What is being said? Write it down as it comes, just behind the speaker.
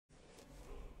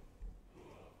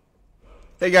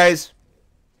Hey guys,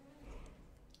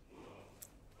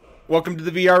 welcome to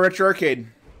the VR Retro Arcade,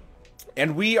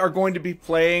 and we are going to be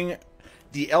playing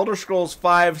the Elder Scrolls V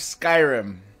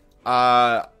Skyrim.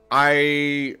 I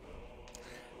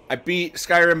beat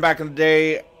Skyrim back in the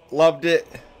day, loved it,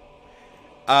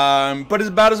 but it's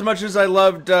about as much as I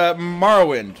loved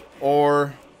Morrowind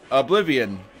or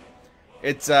Oblivion.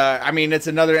 It's I mean, it's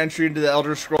another entry into the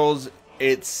Elder Scrolls.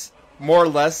 It's more or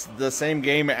less the same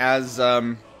game as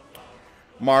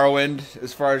Morrowind,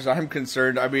 as far as I'm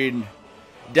concerned. I mean,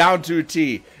 down to a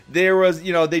T. There was,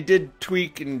 you know, they did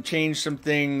tweak and change some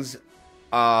things.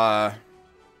 I'm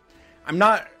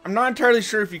not entirely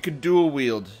sure if you could dual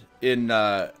wield in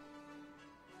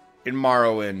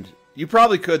Morrowind. You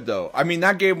probably could though. I mean,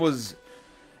 that game was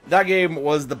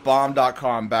the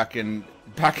bomb.com back in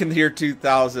the year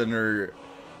 2000 or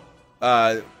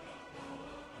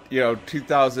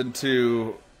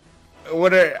 2002.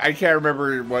 I can't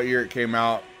remember what year it came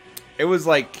out. It was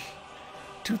like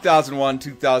 2001,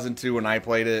 2002 when I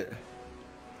played it.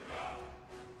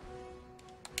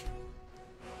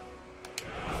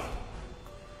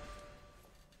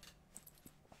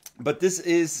 But this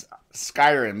is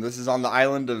Skyrim. This is on the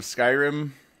island of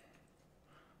Skyrim.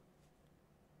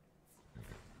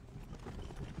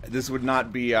 This would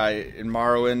not be in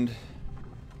Morrowind.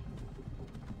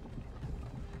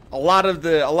 A lot of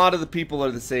the people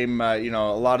are the same. You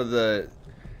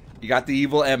got the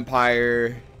evil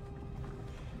empire.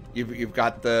 You've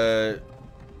got the,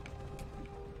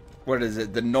 what is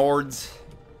it? The Nords.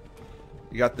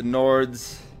 You got the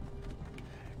Nords.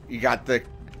 You got the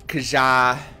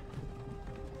Khaja.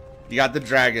 You got the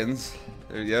dragons.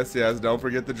 Yes, don't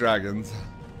forget the dragons.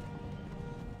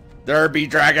 There be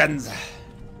dragons.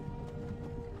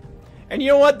 And you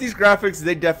know what? These graphics,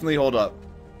 they definitely hold up.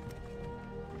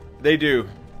 They do.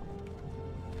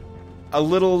 A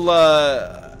little,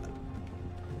 a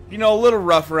little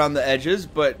rough around the edges,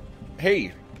 but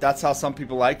hey, that's how some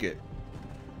people like it.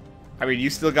 I mean, you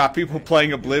still got people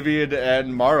playing Oblivion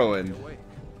and Morrowind.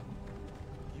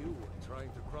 You were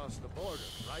trying to cross the border,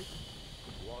 right?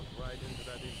 Walked right into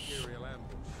that Imperial ambush,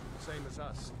 same as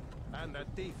us, and that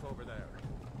thief over there.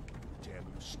 Damn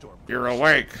you, Storm. You're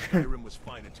awake. Skyrim was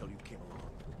fine until you came along.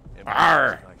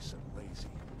 Arr. Nice and lazy.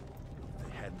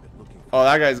 They hadn't been looking for Oh,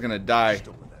 that guy's gonna die.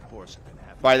 stolen that horse and been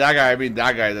having. By that guy, I mean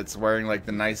that guy that's wearing like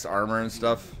the nice armor and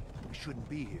stuff. We shouldn't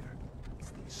be here. It's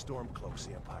these storm cloaks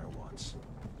the Empire wants.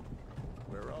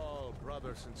 We're all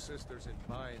brothers and sisters in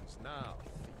binds now.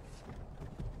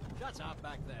 Shut up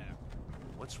back there.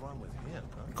 What's wrong with him,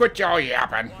 huh? Quit your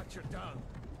yapping. Watch your tongue.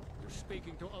 You're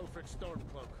speaking to Ulfric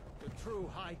Stormcloak, the true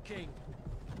High King.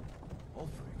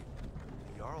 Ulfric,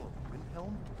 the Jarl of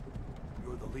Windhelm?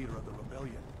 You're the leader of the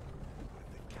rebellion. What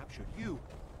if they captured you?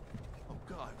 Oh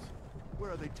God,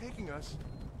 where are they taking us?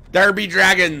 There be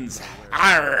dragons.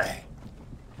 Arr.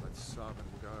 But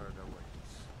Sovngarde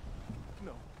awaits.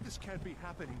 No, this can't be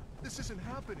happening. This isn't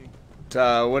happening.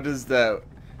 What is that?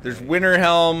 There's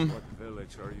Winterhelm. What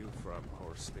village are you from,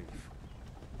 horse thief?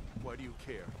 Why do you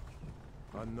care?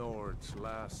 A Nord's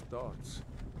last thoughts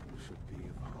should be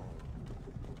of home.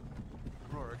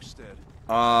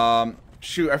 Rorikstead.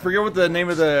 Shoot, I forget what the name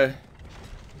of the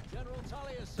General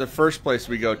Tullius. first place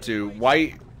we go to.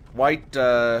 White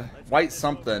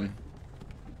something.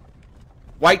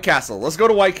 White Castle. Let's go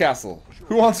to White Castle.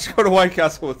 Who wants to go to White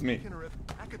Castle with me? Kinnereth,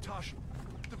 Akatosh,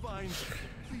 Divine,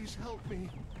 please help me.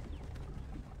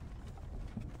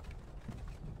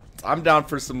 I'm down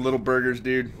for some little burgers,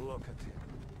 dude. Look at him.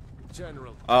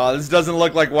 General. This doesn't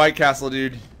look like White Castle,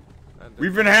 dude. And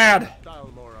We've been had.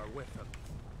 Dalmor are with him.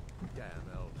 Damn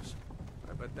elves.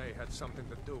 I bet they had something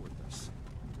to do with this.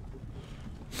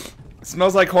 It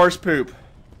smells like horse poop.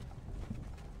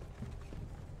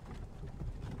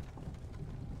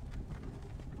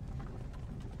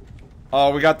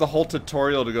 Oh, we got the whole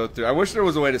tutorial to go through. I wish there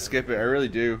was a way to skip it. I really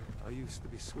do. I used to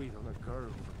be sweet on a girl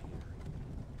from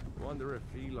here. Wonder if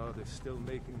Elod is still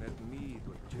making that mead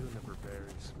with juniper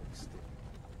berries mixed in.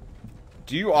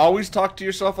 Do you always talk to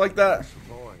yourself like that?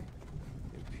 Boy,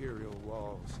 imperial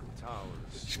walls and You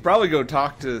towers. should probably go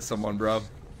talk to someone, bro.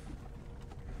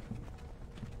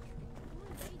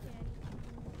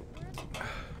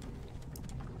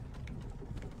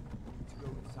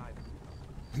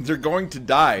 They're going to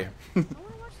die.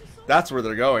 That's where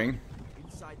they're going.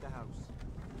 Inside the house.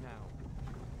 Now.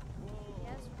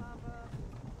 Yes, Papa.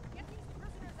 Get these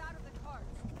prisoners out of the carts.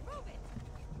 Move it!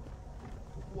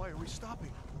 Why are we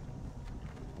stopping?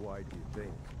 Why do you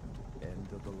think? End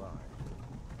of the line.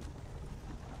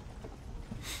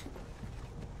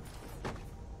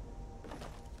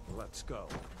 Let's go.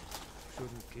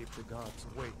 Shouldn't keep the gods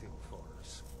waiting for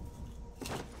us.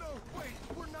 No, wait,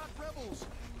 we're not rebels.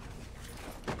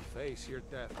 Face your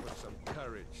death with some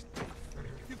courage, thief.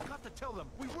 You've got to tell them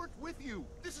we weren't with you.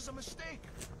 This is a mistake.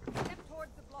 Step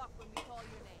towards the block when we call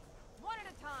your name. One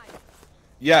at a time.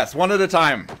 Yes, one at a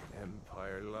time.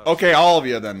 Empire loves Okay, all of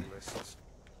you then. lists.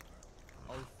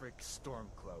 Ulfric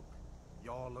Stormcloak,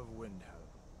 Jarl of Windhelm.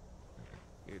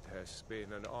 It has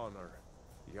been an honor,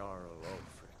 Jarl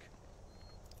Ulfric.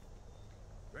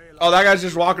 Oh, that guy's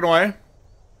just walking away.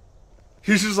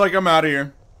 He's just like, I'm out of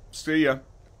here. See ya.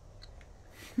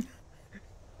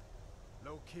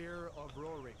 Lokir of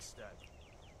Rorikstead.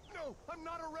 No, I'm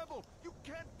not a rebel. You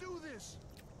can't do this.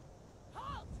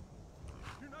 Halt!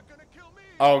 You're not gonna kill me.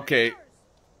 Okay.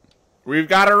 We've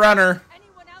got a runner.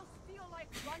 Anyone else feel like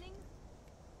running?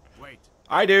 Wait,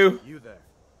 I do. you there.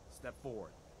 Step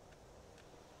forward.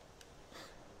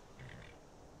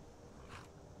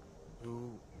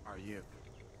 Who are you?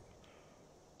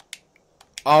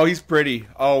 Oh, he's pretty.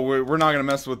 Oh, we're not gonna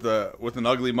mess with an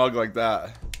ugly mug like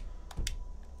that.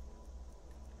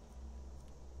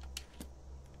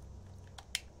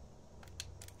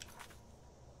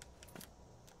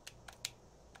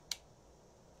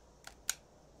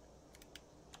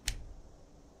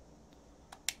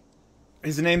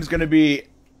 His name's gonna be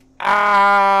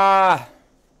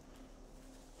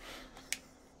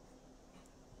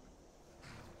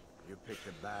You picked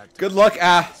a bad Good luck,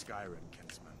 Skyrim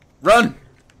kinsman. Run.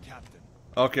 Captain.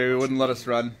 Okay, we wouldn't let us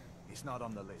run. He's not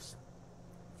on the list.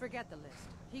 Forget the list.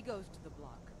 He goes to the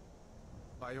block.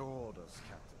 By your orders,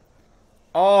 Captain.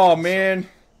 Oh man,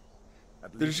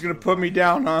 At they're least just gonna you'll put me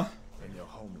down, huh? in your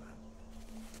homeland.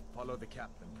 Follow the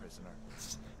captain, prisoner.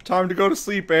 Time to go to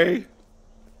sleep, eh?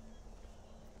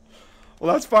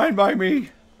 Well, that's fine by me.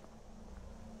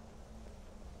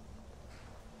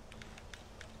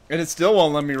 And it still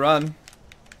won't let me run.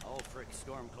 Ulfric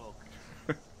Stormcloak.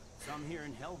 Some here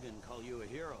in Helgen call you a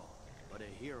hero, but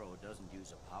a hero doesn't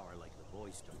use a power like the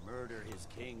voice to murder his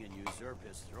king and usurp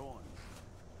his throne.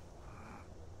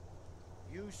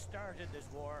 You started this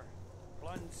war,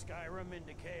 plunged Skyrim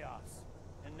into chaos,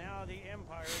 and now the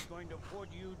Empire is going to put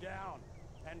you down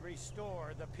and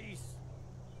restore the peace.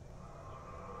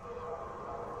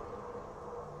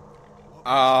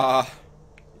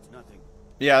 It's nothing.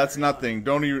 Yeah, that's nothing.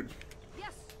 Don't even.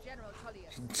 Yes, General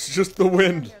Tullius. It's just the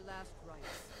wind. Their last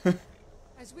rites.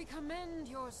 As we commend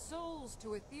your souls to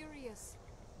Aetherius,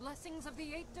 blessings of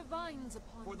the eight divines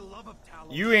upon For the love of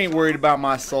Talos. You ain't worried about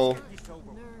my soul.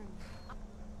 Learn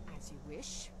as you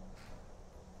wish.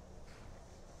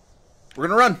 We're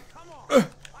gonna run. Come on.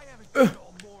 I haven't done it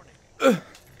all morning.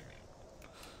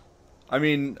 I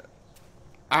mean,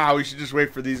 we should just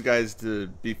wait for these guys to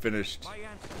be finished. My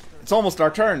ancestors. It's almost our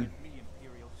turn. Me,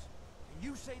 Imperials. And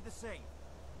you say the same.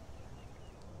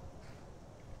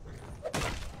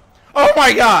 Oh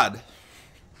my god!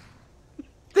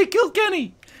 They killed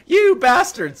Kenny! You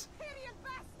bastards! Idiot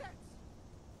bastards!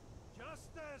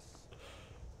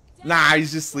 Justice. Nah,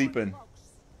 he's just sleeping.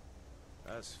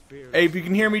 As fearless Hey, if you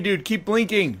can hear me, dude, keep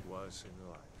blinking. was in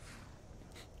life.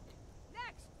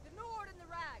 Next, the Nord and the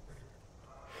Rags.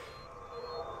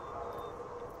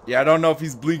 Yeah, I don't know if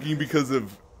he's blinking because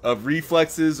of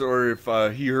reflexes or if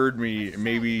he heard me.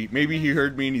 Maybe he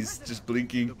heard me and he's just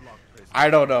blinking. I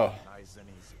don't know. Nice and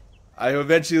easy.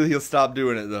 Eventually he'll stop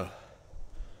doing it though.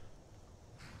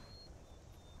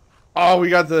 Oh, we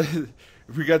got the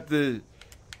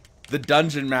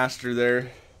dungeon master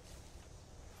there.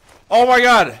 Oh my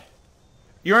god!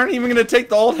 You aren't even gonna take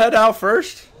the old head out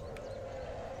first?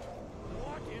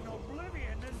 What in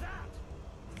oblivion is that?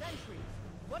 Sentries,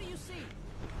 what do you see?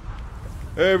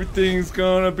 Everything's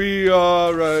gonna be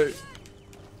alright.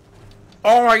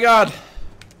 Oh my god!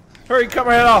 Hurry, cut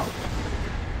my head off!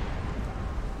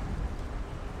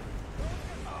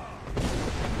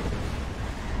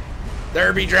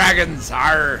 There be dragons!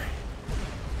 Arr!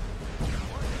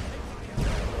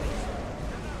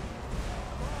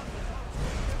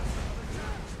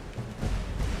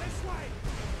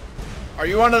 Are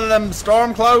you one of them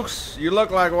storm cloaks? You look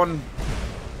like one.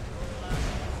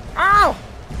 Ow!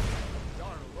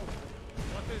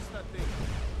 What is that thing?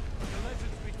 The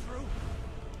legends be true?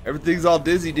 Everything's all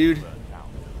dizzy, dude.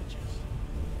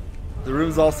 The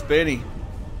room's all spinny.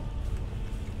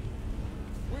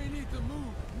 We need to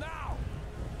move now.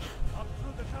 Up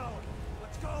through the tower.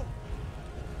 Let's go.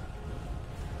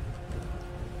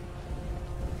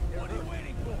 What are you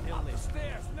waiting for? Up the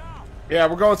stairs now. Yeah,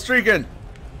 we're going streaking.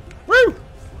 Woo!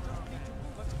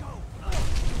 Let's go.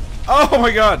 Oh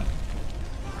my god!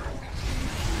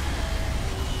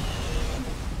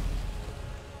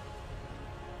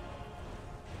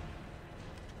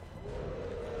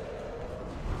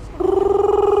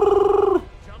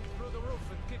 Jump through the roof.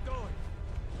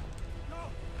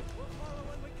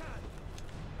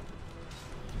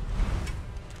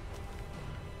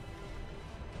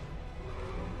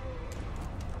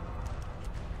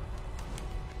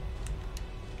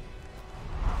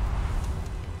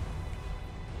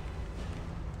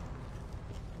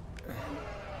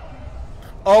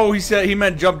 Oh, he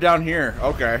meant jump down here.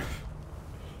 Okay.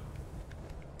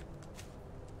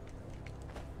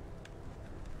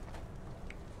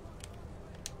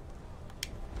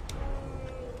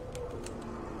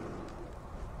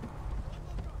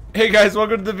 Hey guys,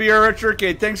 welcome to the VR Retro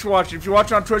Arcade. Thanks for watching. If you're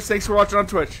watching on Twitch, thanks for watching on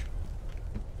Twitch.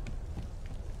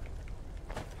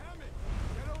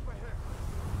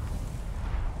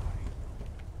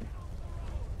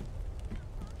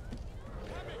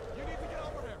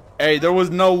 Hey, there was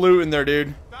no loot in there,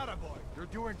 dude. Boy, you're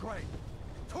doing great.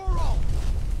 Toro!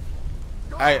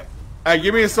 Hey,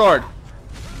 give me a sword.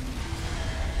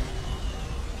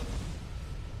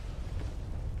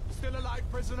 Still alive,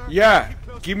 prisoner? Yeah,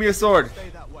 give me a sword. Stay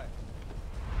that way.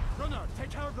 Gunnar, take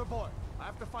care of the boy. I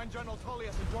have to find General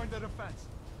Tullius and join the defense.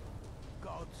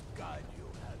 God's guide you,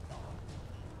 Hadnar.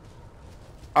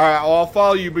 Alright, well, I'll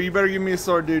follow you, but you better give me a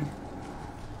sword, dude.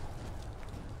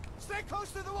 Stay close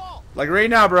to the wall. Like right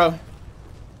now, bro.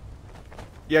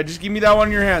 Yeah, just give me that one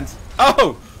in your hands.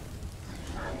 Oh!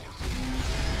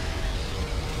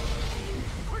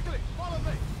 Quickly, follow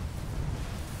me.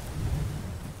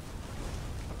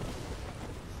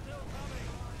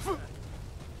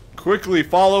 Quickly,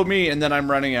 follow me, and then I'm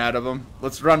running out of him.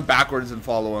 Let's run backwards and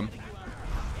follow him.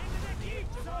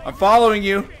 I'm following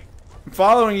you. I'm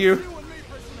following you.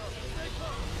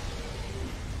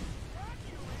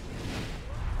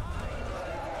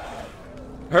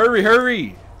 Hurry,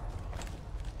 hurry!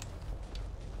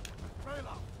 Trailer,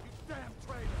 you damn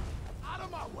traitor. Out of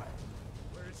my way.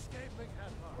 We're escaping,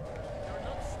 Hadvar. You're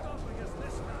not stopping us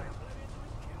this time.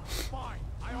 Fine.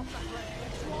 I off that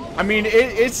red. I mean,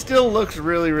 it still looks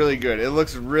really, really good. It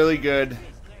looks really good.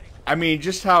 I mean,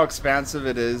 just how expansive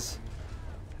it is.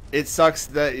 It sucks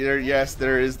that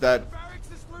there is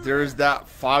that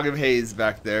fog of haze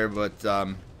back there, but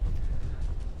Come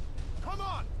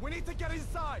on, we need to get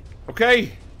inside.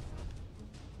 okay.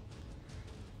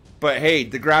 But hey,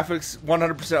 the graphics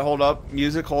 100% hold up.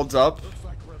 Music holds up. Looks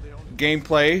like we're the only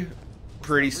Gameplay,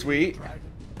 pretty sweet. dragon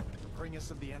to bring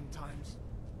us of the end times.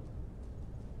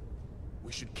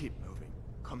 We should keep moving.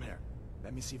 Come here.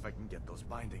 Let me see if I can get those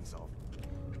bindings off.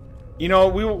 You know,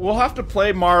 we'll have to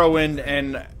play Morrowind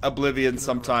and Oblivion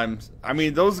sometimes. I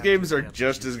mean, those games are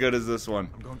just as good as this one.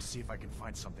 I'm going to see if I can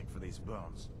find something for these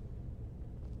bones.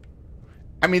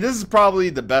 I mean, this is probably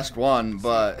the best one,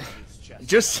 but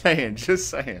just saying, just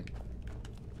saying.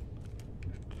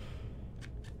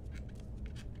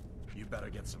 You better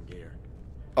get some gear.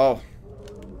 Oh.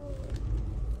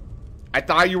 I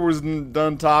thought you was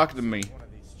done talking to me. One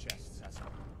of these chests has some.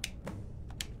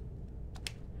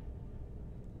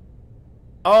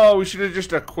 Oh, we should have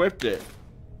just equipped it.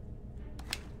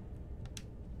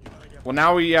 Well,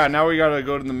 now we gotta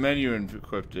go to the menu and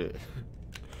equip it.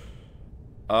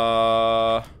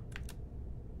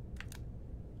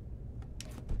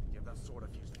 Give that sword a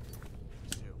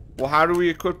few. Well, how do we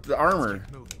equip the armor?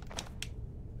 Moving.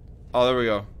 Oh, there we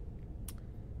go.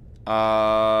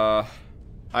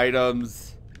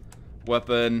 Items,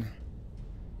 weapon,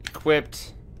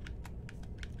 equipped,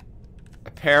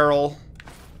 apparel.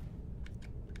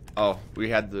 Oh, we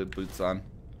had the boots on.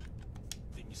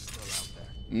 Thing is still out there.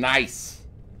 Nice.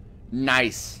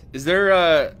 Nice. Is there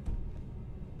a...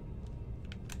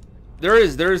 There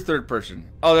is third person.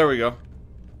 Oh, there we go.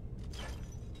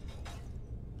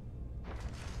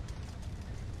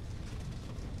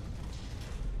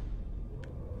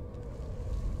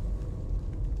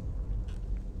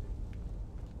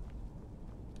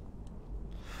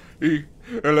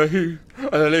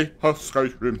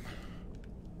 Skyrim.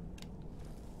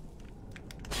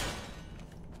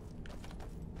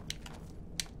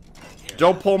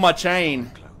 Don't pull my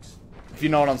chain, if you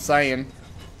know what I'm saying.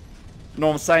 Know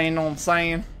what I'm saying? Know what I'm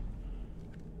saying?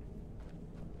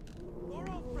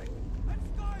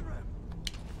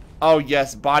 Oh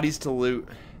yes, bodies to loot.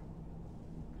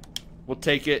 We'll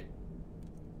take it.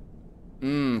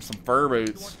 Some fur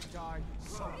boots.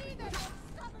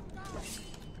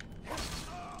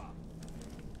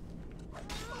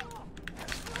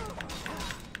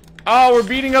 Oh, we're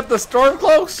beating up the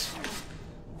Stormcloaks?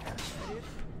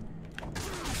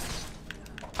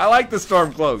 I like the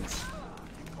Stormcloaks.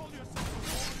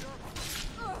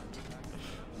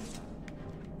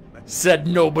 Said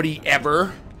nobody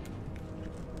ever.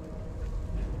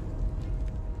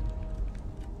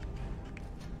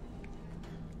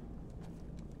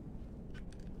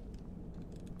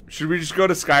 Should we just go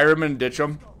to Skyrim and ditch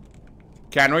them?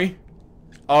 Can we?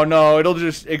 Oh no,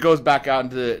 it goes back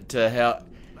out into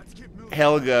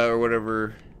Helga or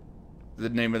whatever the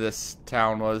name of this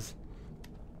town was.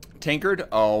 Tankard?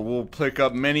 Oh, we'll pick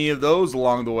up many of those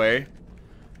along the way.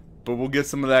 But we'll get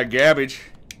some of that garbage.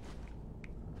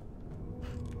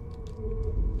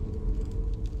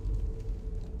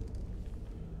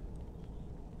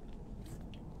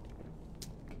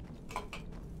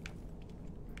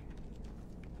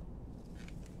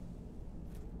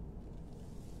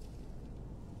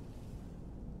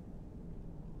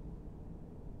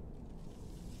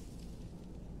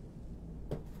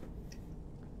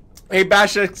 Hey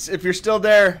Bashix, if you're still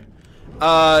there,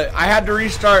 I had to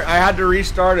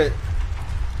restart it.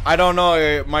 I don't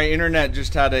know, my internet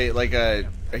just had a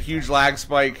huge lag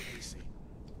spike.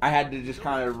 I had to just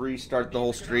kind of restart the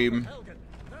whole stream. Helgen,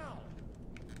 now!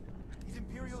 These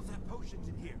Imperials have potions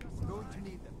in here. We're going to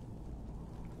need them.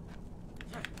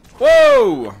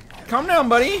 Whoa! Calm down,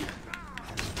 buddy.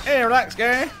 Hey, relax,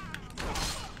 guy.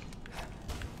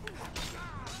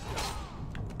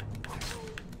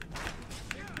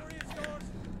 Victory is yours.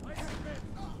 I submit.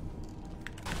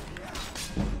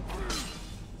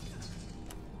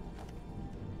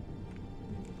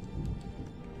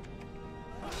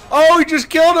 Oh, he just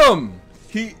killed him.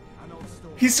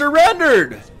 He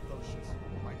surrendered. Potions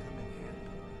might come in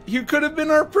handy. You could have been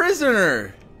our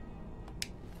prisoner.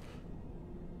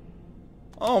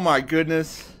 Oh my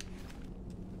goodness.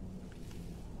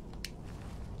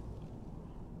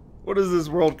 What does this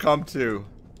world come to?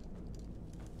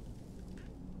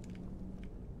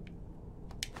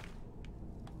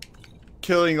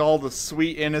 Killing all the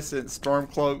sweet innocent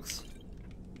Stormcloaks.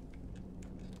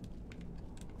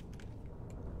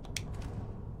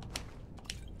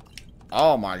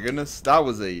 Oh my goodness, that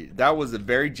was a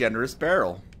very generous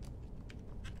barrel.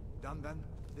 Done then.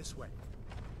 This way.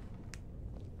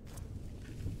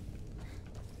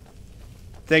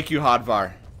 Thank you,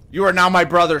 Hadvar. You are now my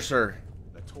brother, sir.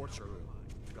 The torture room.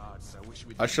 Gods, I wish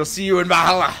we. I shall see you in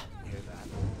Valhalla. Hear that?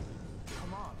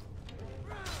 Come on.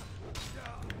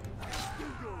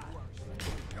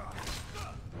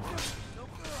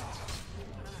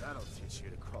 That'll teach you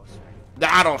to cross.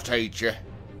 That'll teach you.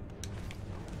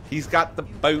 He's got the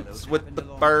boots with the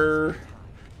fur.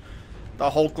 The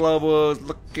whole club was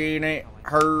looking at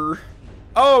her.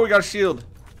 Oh, we got a shield.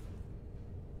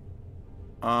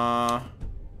 Don't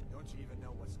you even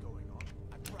know what's going on?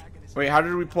 A dragon is. Wait, how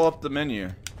did we pull up the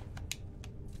menu?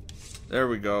 There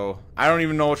we go. I don't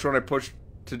even know which one I pushed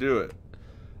to do it.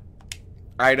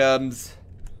 Items.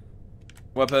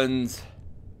 Weapons.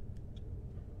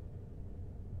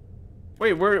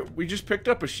 Wait, we just picked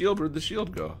up a shield. Where'd the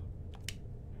shield go?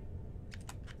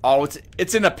 Oh,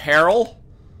 it's an apparel?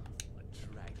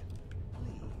 A dragon.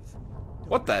 Please.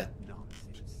 What the?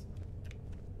 Nonsense.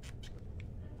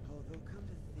 Although come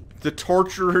to think, The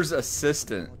torturer's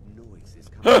assistant. what noise is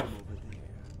coming from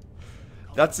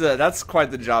over there? That's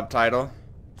quite the job title.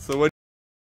 So what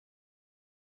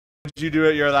did you do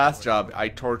at your last job? I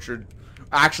tortured.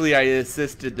 Actually, I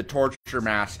assisted the torture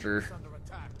master. Under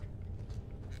attack.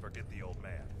 Forget the old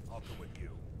man. I'll go with you.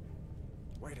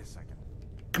 Wait a second.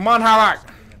 Come on, Halak.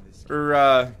 Something in this.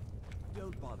 Or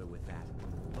Don't bother with that.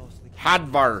 Lost the key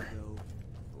Hadvar. years ago.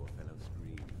 Poor fellow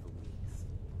screamed for weeks.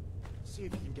 See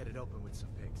if you can get it open with some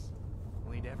picks.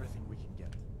 We'll need everything we can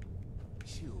get.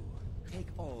 Sure. Take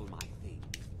all my things.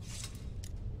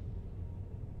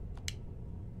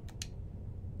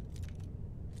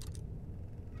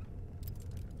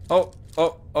 Oh.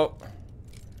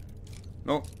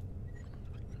 No.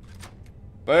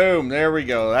 Boom, there we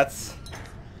go. That's...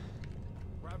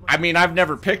 I mean, I've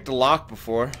never picked a lock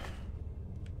before.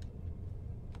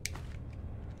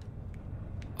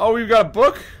 Oh, we've got a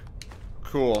book?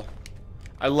 Cool.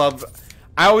 I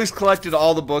always collected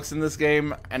all the books in this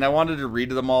game, and I wanted to read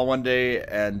them all one day,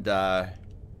 and,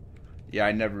 yeah,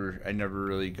 I never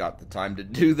really got the time to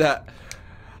do that.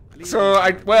 So,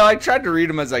 I tried to read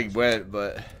them as I went,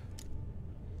 but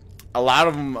a lot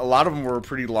of them were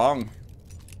pretty long.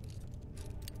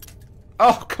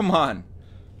 Oh, come on.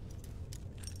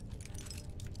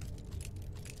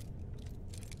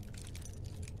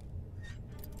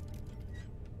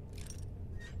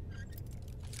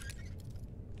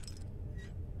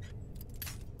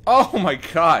 Oh my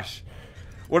gosh.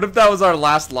 What if that was our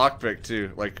last lockpick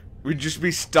too? Like, we'd just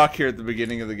be stuck here at the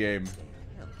beginning of the game.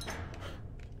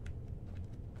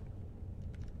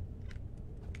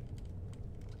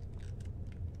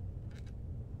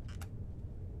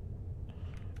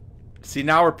 See,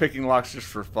 now we're picking locks just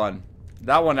for fun.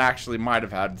 That one actually might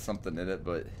have had something in it,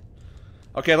 but...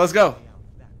 Okay, let's go.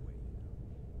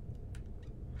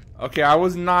 Okay, I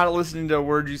was not listening to a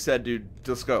word you said, dude.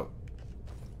 Let's go.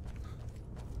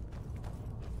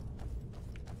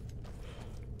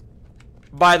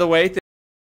 By the way,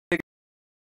 thanks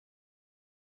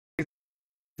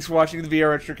for watching the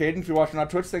VR Retrocade. If you're watching on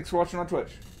Twitch, thanks for watching on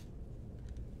Twitch.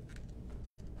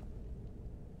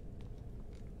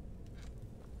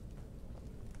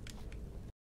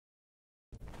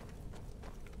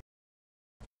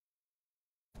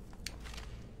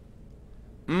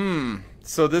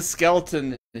 So this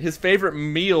skeleton, his favorite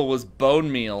meal was bone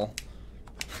meal.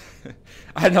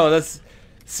 I know, that's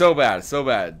so bad, so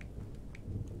bad.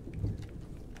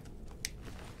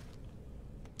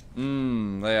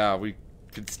 Yeah, we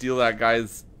could steal that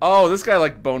guy's... Oh, this guy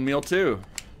liked bone meal too.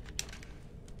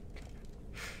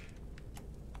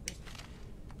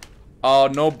 Oh,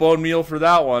 no bone meal for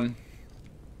that one.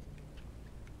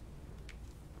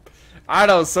 I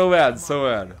know, so bad, so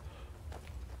bad.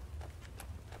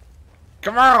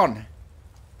 Come on!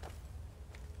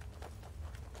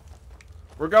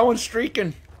 We're going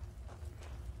streaking.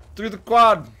 Through the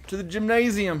quad, to the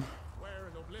gymnasium. Where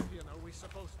in Oblivion are we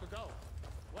supposed to go?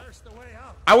 Where's the way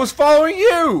out? I was following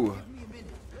you! Give me a minute.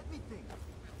 Let me think.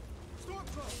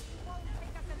 Stormcloak! Won't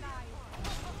take us alive.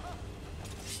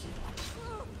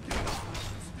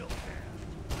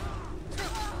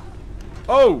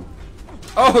 Oh!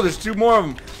 Oh, there's two more of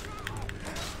them.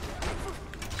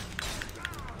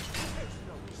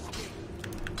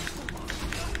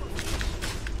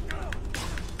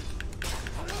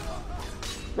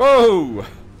 Whoa!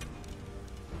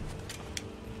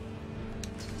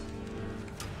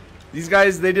 These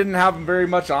guys, they didn't have very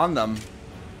much on them.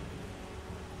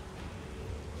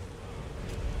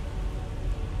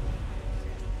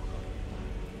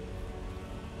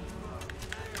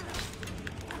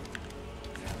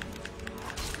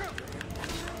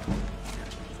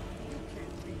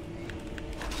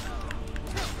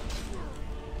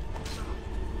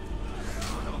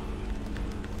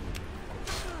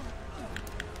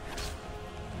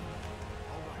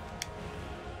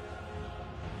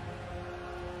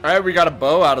 Alright, we got a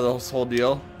bow out of this whole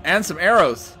deal. And some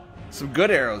arrows. Some good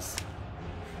arrows.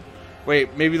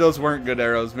 Wait, maybe those weren't good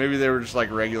arrows. Maybe they were just like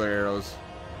regular arrows.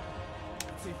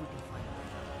 Let's see if we can find a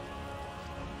way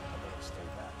out. I better stay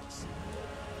back and see.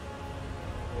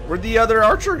 Where'd the other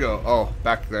archer go? Oh,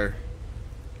 back there.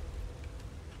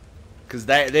 Because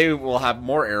they will have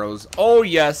more arrows. Oh,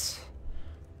 yes.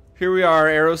 Here we are,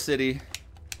 Arrow City.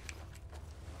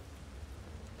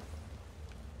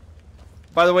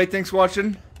 By the way, thanks for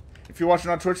watching. If you're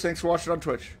watching on Twitch, thanks for watching on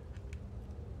Twitch.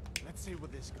 Let's see where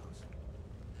this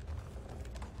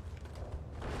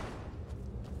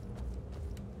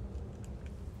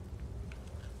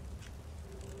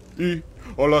goes.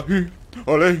 Hola,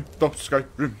 top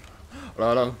Skyrim.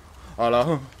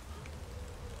 Hola.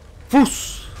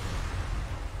 Foos.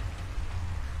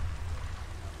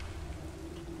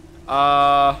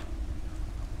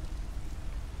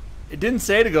 It didn't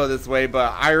say to go this way,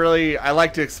 but I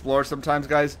like to explore sometimes,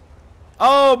 guys.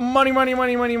 Oh, money.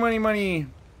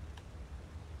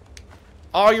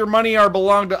 All your money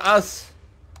belong to us.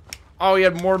 Oh, he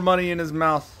had more money in his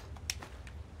mouth.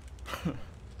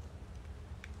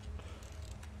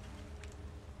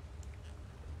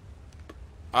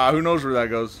 Who knows where that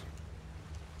goes?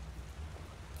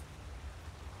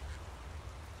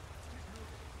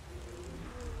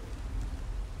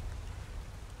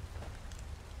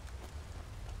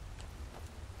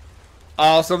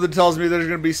 Oh, something tells me there's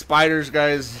gonna be spiders,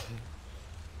 guys.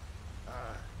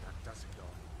 That doesn't go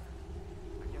anywhere.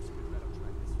 I guess we'd better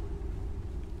try this one.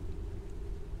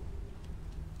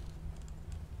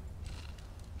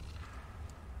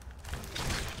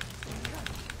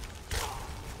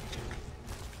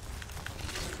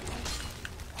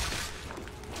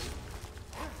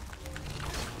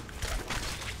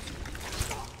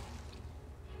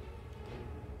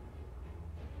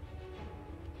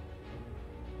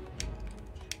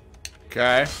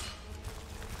 Okay.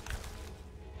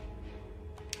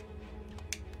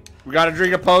 We gotta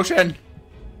drink a potion.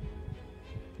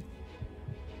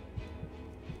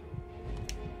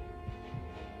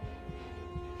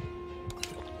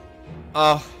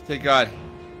 Oh, thank God.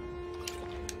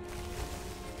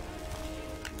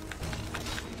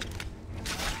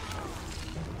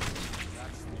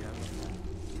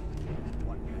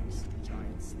 What next?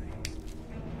 Giant snakes.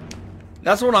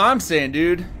 That's what I'm saying,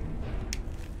 dude.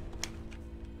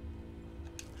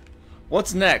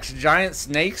 What's next? Giant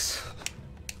snakes?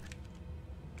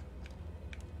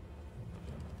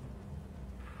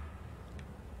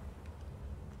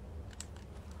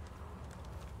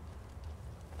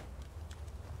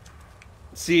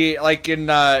 See, like in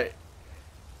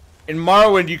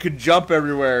Morrowind, you could jump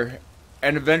everywhere,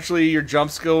 and eventually your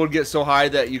jump skill would get so high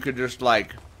that you could just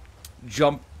like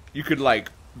jump. You could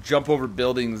like jump over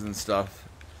buildings and stuff.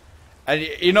 And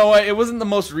you know what? It wasn't the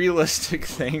most realistic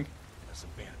thing. There's a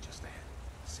bear just ahead.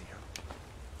 See her?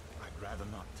 I'd rather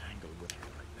not tangle with her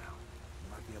right now. You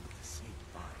might be able to sneak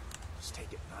by. Just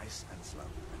take it nice and slow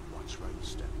and watch where you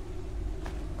step.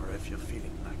 Or if you're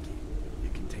feeling lucky, you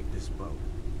can take this bow.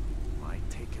 Might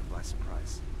take her by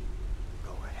surprise.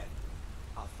 Go ahead.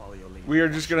 I'll follow your lead. We are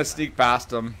just gonna sneak past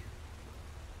them.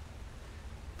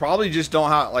 Probably just don't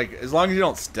have like as long as you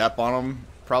don't step on them,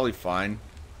 probably fine.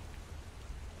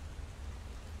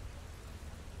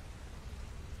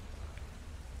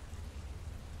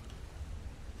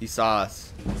 He saw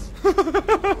us.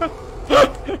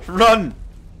 Run!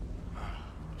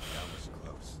 That was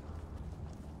close.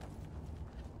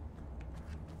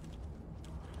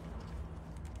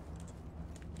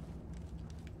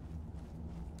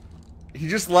 He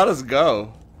just let us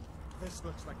go. This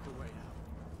looks like the way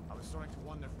out. I was starting to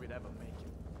wonder if we'd ever make it.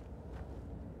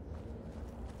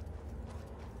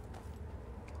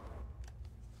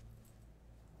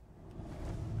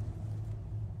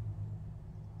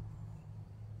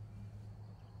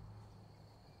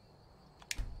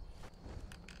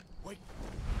 Wait.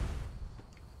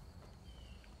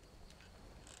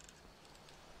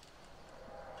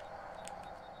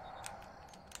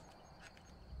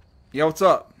 Yeah, what's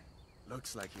up?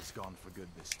 Looks like he's gone for good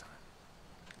this time.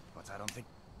 But I don't think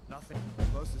nothing. The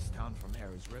closest town from here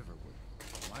is Riverwood.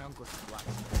 My uncle's a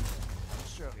blacksmith. I'm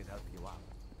sure he'd help you out.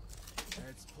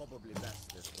 It's probably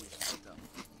best if we split up.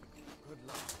 Good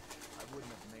luck. I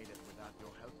wouldn't have made it without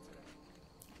your help today.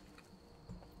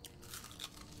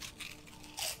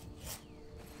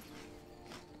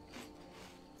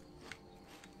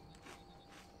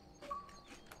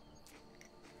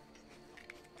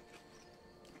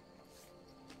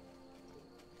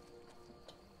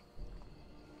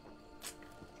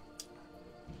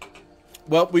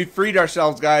 Well, we freed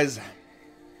ourselves, guys.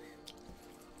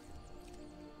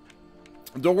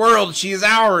 The world, she is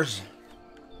ours.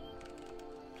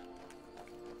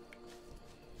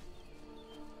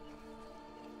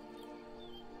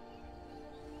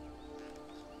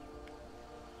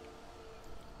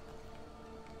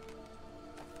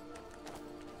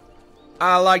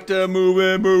 I like to move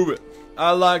it, move it.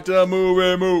 I like to move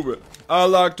it, move it. I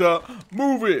like to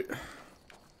move it.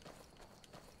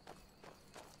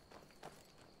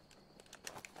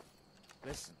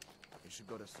 Listen, you should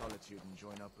go to Solitude and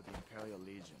join up with the Imperial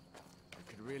Legion. They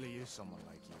could really use someone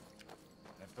like you.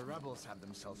 If the rebels have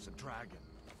themselves a dragon,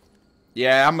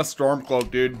 Yeah, I'm a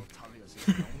Stormcloak, dude. Tullius is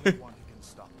the only one who can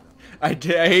stop them. I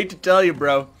hate to tell you,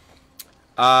 bro.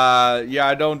 Yeah,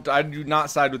 I do not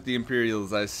side with the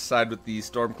Imperials. I side with the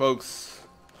Stormcloaks.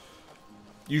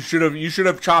 You should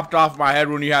have chopped off my head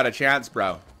when you had a chance,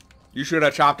 bro. You should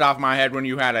have chopped off my head when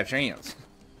you had a chance.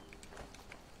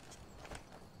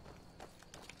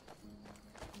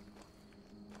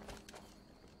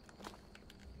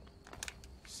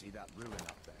 See that ruin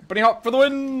up there? Bunny hop for the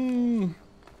win! When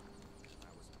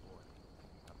I was a boy,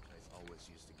 that place always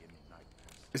used to give me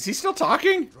nightmares. Is he still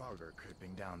talking? Draugr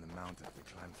creeping down the mountain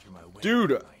to climb through my window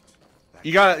Dude, at night.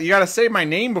 That you gotta say my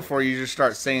name before you just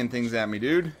start saying things at me,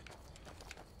 dude.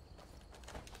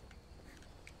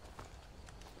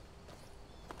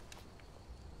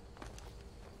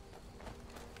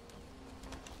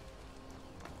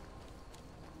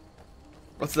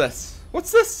 What's this?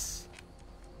 What's this?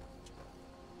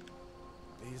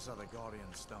 These are the Guardian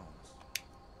Stones.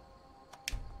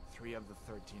 3 of the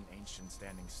 13 ancient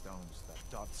standing stones that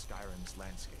dot Skyrim's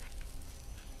landscape.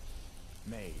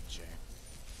 Mage, eh?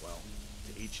 Well,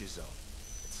 to each his own.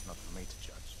 It's not for me to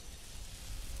judge.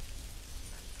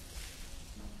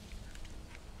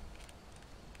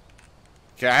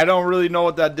 Okay, I don't really know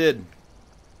what that did.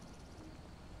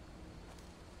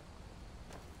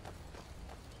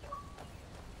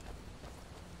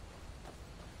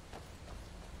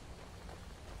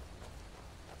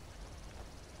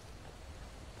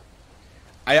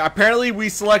 Apparently we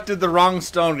selected the wrong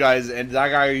stone, guys, and that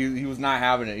guy, he was not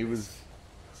having it. He was...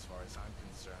 As far as I'm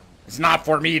concerned, It's not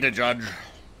for me to judge.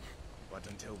 but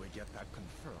until we get that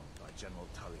confirmed by General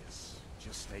Tullius,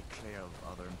 just stay clear of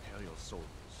other Imperial soldiers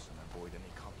and avoid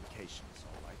any complications,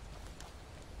 alright?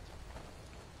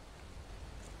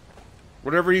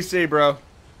 Whatever you say, bro.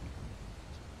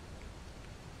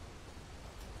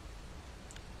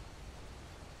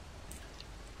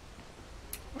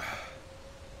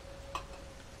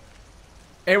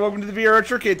 Hey, welcome to the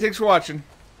VR Arcade. Thanks for watching.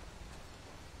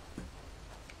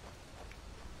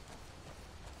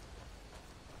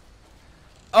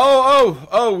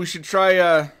 Oh, we should try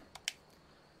the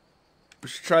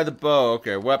bow.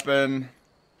 Okay, weapon.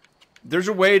 There's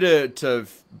a way to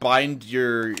bind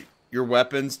your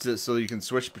weapons so you can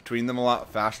switch between them a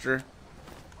lot faster.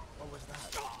 What was that?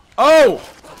 Oh!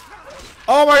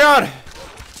 Oh my god!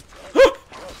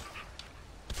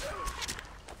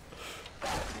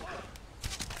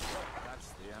 That's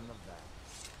the end of that.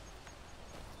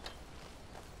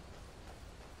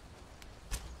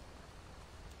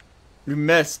 We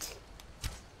missed.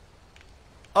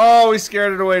 Oh, we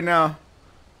scared it away now.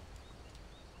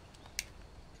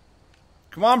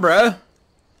 Come on, bro.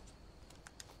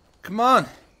 Come on.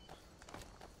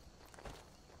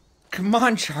 Come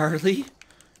on, Charlie.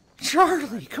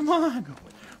 Charlie, come on.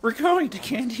 We're going to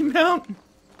Candy Mountain.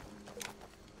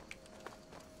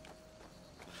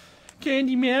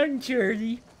 Candy Mountain,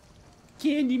 Charlie.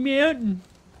 Candy Mountain.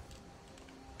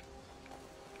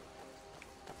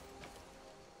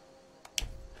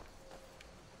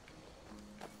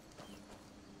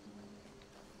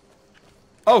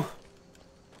 Oh.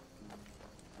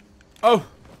 Oh.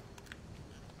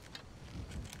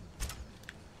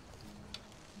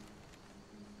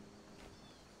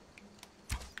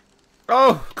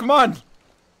 Oh, come on.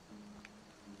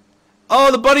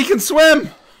 Oh, the bunny can swim.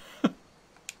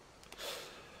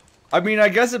 I mean, I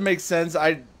guess it makes sense.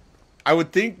 I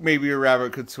would think maybe a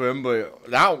rabbit could swim, but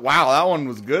that one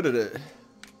was good at it.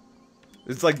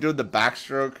 It's like doing the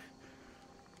backstroke.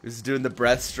 It's doing the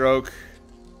breaststroke.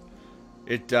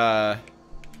 It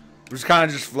was kind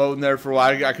of just floating there for a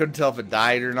while. I couldn't tell if it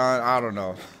died or not. I don't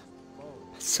know.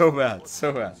 So bad,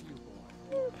 so bad.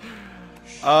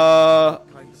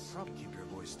 Keep your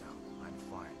voice down. I'm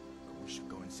fine, but we should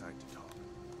go inside to talk.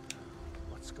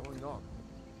 What's going on?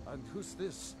 And who's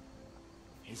this?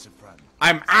 He's a friend.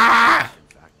 I'm In fact,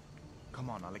 come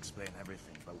on, I'll explain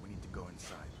everything, but we need to go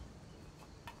inside.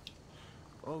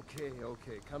 Okay,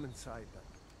 come inside then.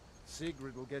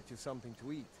 Sigrid will get you something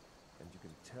to eat, and you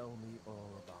can tell me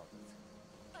all about it.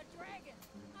 A dragon!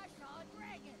 I saw a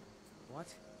dragon!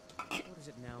 What? What is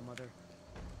it now, Mother?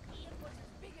 It was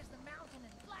as big as the mountain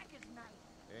and black as night.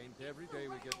 Ain't every day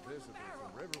we get visitors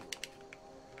from Riverwood.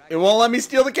 It won't let me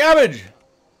steal the cabbage.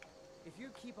 If you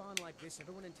keep on like this,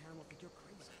 everyone in town will think you're crazy.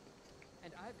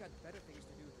 And I've got better things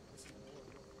to do than listen to more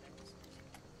of your fantasies.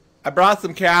 I brought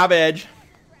some cabbage.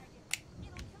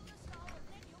 It'll kill us all and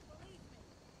then you'll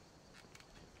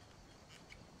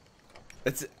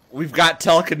believe me. We've got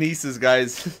telekinesis,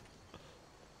 guys.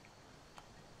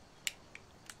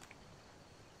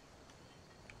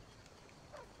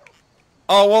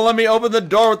 Oh, well, let me open the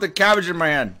door with the cabbage in my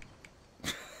hand.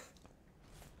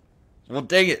 Well,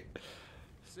 dang it.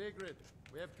 Sigrid,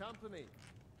 we have company.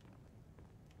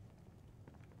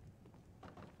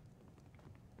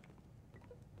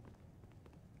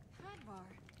 Hadvar,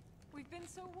 we've been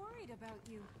so worried about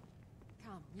you.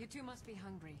 Come, you two must be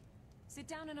hungry. Sit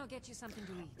down and I'll get you something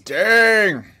to eat.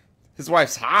 Dang. His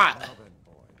wife's hot. Now then,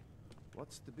 boy,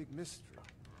 what's the big mystery?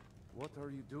 What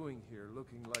are you doing here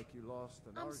looking like you lost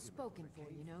an I'm argument? spoken for,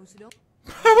 you know, so don't...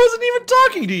 I wasn't even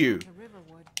talking to you. To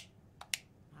Riverwood.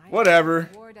 I Whatever.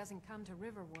 War doesn't come to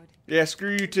Riverwood. Yeah,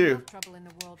 screw you There's too. enough trouble in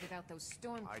the world without those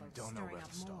storm I cloaks don't know stirring where up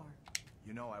to stop. more.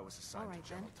 You know I was assigned All right, to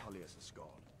General Tullius' guard.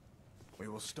 We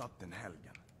were stopped in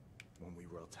Helgen when we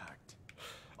were attacked.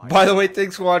 By the way,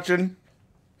 thanks for watching.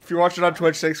 If you're watching on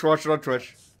Twitch, thanks for watching on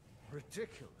Twitch.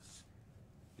 Ridiculous.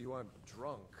 You aren't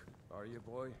drunk, are you,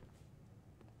 boy?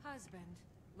 Husband,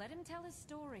 let him tell his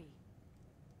story.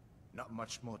 Not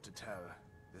much more to tell.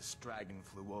 This dragon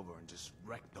flew over and just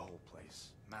wrecked the whole place.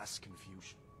 Mass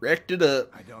confusion. Wrecked it up.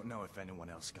 I don't know if anyone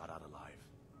else got out alive.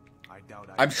 I doubt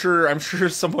I'm sure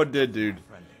someone did, dude.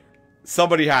 Friend here.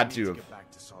 Somebody had We to need have. get back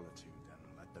to Solitude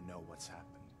and let them know what's happened.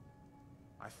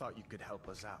 I thought you could help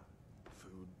us out.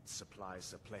 Food,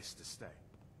 supplies, a place to stay.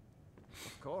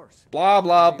 Of course. Blah,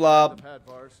 blah, blah. The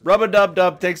Padvars.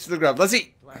 Rub-a-dub-dub, thanks for the grub. Let's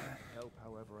eat. Glad to help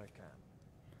however I can.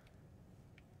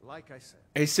 Like I said,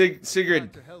 Hey,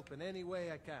 Sigrid. glad to help in any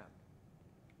way I can.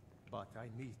 But I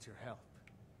need your help.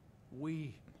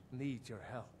 We need your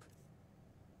help.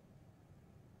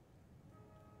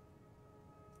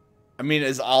 I mean,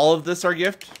 is all of this our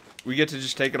gift? We get to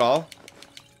just take it all?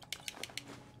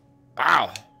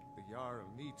 Wow. The Jarl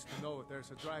needs to know if there's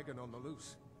a dragon on the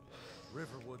loose.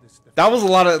 Riverwood is the That was a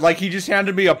lot of, like, he just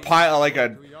handed me a pile, like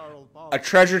a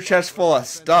treasure chest full of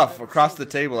stuff across the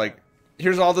table. Like,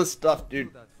 here's all this stuff, dude.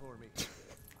 Do that for me. I'll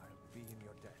be in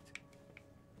your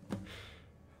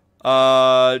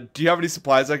debt. Do you have any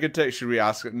supplies I could take? Should we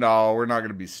ask it? No, we're not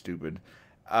going to be stupid.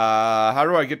 How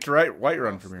do I get to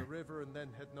Whiterun from Cross here? the river and then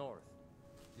head north.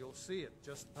 You'll see it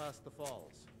just past the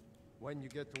falls. When you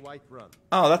get to Whiterun.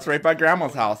 Oh, that's right by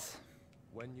Grandma's house.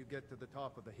 When you get to the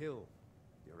top of the hill,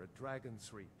 you're at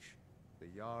Dragon's Reach, the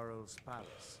Jarl's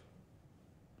palace.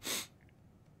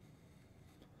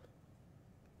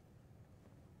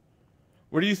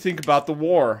 What do you think about the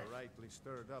war? You're rightly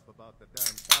stirred up about the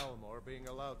damn Talmor being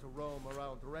allowed to roam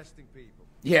around arresting people.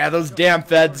 Yeah, those damn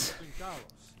feds.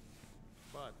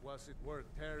 But was it worth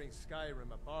tearing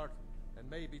Skyrim apart and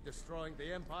maybe destroying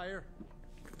the Empire?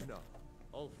 No.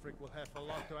 Ulfric will have a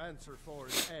lot to answer for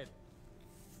in Ed.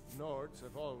 Nords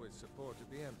have always supported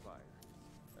the Empire,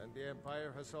 and the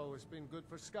Empire has always been good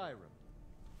for Skyrim.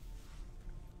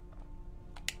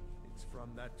 It's from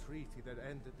that treaty that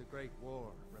ended the Great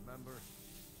War, remember?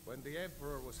 When the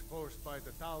Emperor was forced by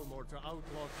the Talmor to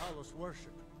outlaw Talos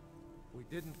worship. We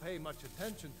didn't pay much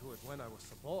attention to it when I was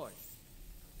a boy.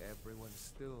 everyone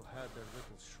still had their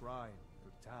little shrine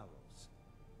to Talos.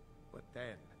 But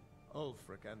then,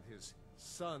 Ulfric and his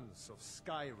sons of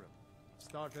Skyrim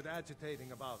started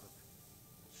agitating about it.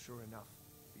 Sure enough,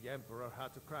 the Emperor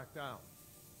had to crack down,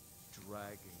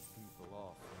 dragging people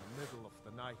off in the middle of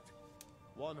the night.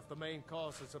 One of the main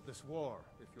causes of this war,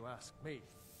 if you ask me.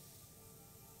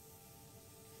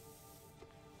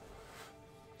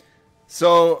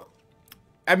 So,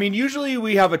 I mean, usually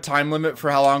we have a time limit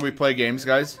for how long we play games,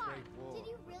 guys. Did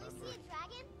you really see a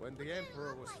dragon? When the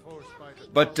Emperor was forced by the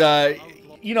But,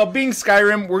 you know, being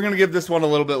Skyrim, we're gonna give this one a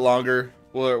little bit longer.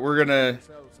 We're gonna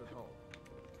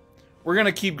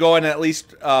keep going at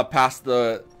least past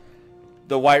the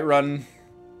Whiterun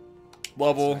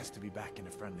level. It's nice to be back in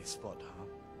a friendly spot, huh?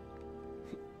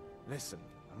 Listen,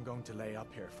 I'm going to lay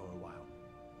up here for a while.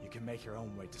 You can make your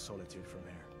own way to Solitude from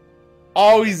here.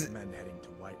 Oh, I recommend heading to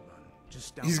Whiterun,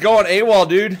 just down he's the going road. AWOL,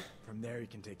 dude. From there, you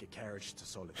can take a carriage to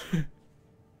Solitude.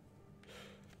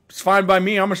 It's fine by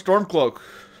me. I'm a Stormcloak.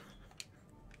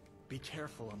 Be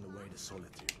careful on the way to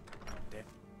Solitude. There-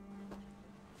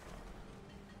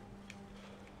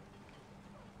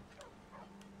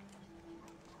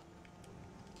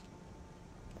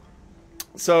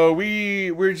 So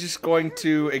we're just going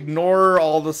to ignore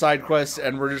all the side quests,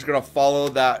 and we're just gonna follow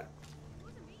that.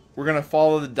 We're gonna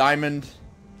follow the diamond.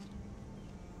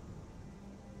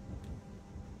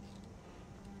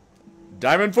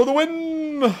 Diamond for the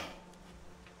win!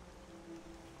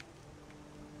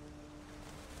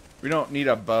 We don't need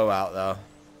a bow out though.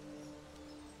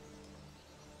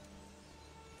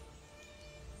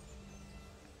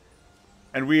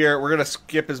 And we're gonna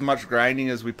skip as much grinding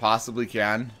as we possibly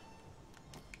can.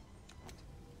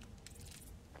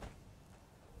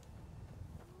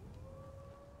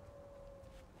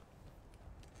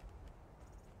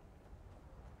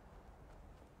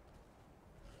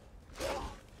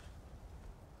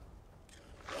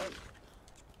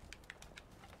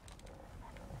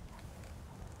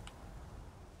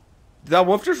 Did that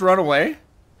wolf just run away?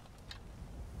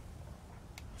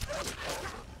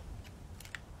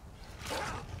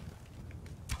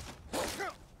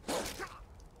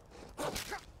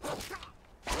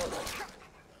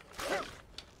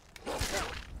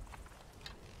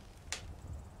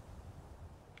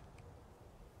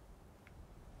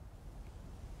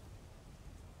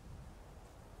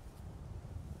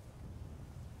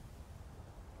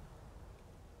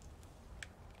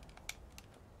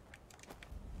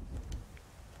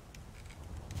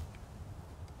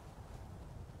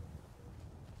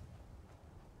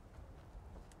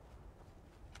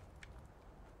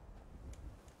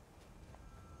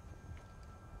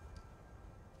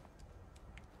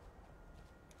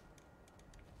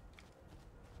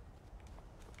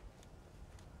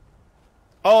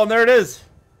 Oh, and there it is.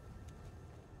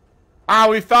 Ah,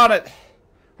 we found it.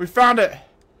 We found it.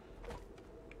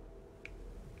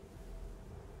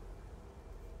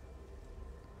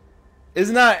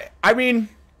 Isn't that, I mean,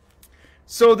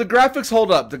 so the graphics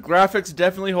hold up. The graphics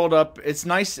definitely hold up. It's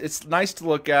nice to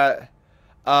look at.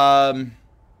 The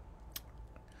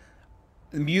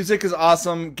music is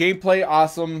awesome. Gameplay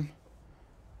awesome.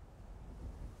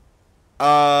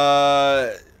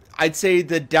 I'd say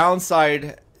the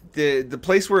downside, the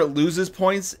place where it loses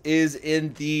points is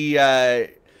in the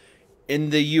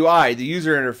UI, the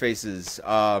user interfaces.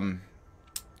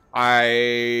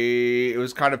 It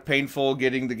was kind of painful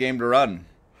getting the game to run.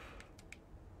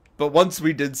 But once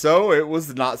we did so, it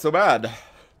was not so bad.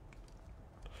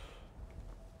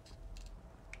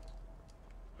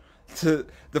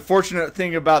 The fortunate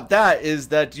thing about that is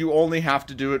that you only have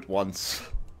to do it once.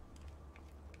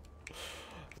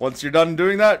 Once you're done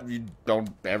doing that, you don't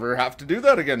ever have to do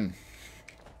that again.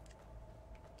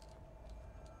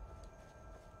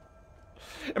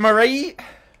 Am I right?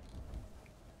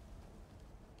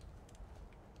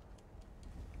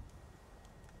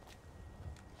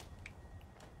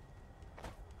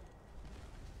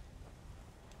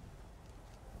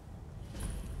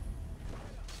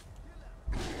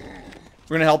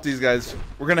 We're gonna help these guys.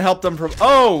 We're gonna help them from.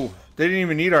 Oh! They didn't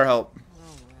even need our help.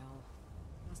 Oh well.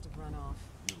 Must have run off.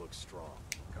 You look strong.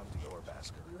 Come to your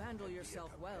basket. You handle yourself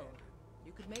well.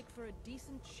 You could make for a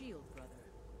decent shield, brother.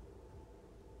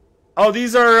 Oh,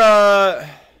 these are,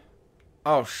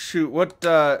 oh, shoot. What's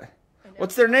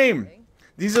their name?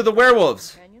 These are the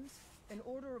werewolves. Companions? An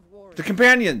order of warriors. The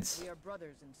companions. We are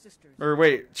brothers and sisters. Or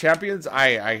wait, champions?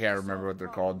 I can't remember what they're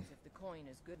called. If the coin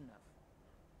is good enough.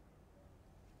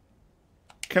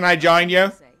 Can I join you?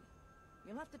 Say,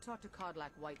 you'll have to talk to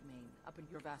Kodlak Whitemane up in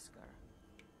Jorvaskar.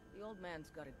 The old man's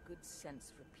got a good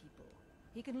sense for people.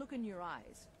 He can look in your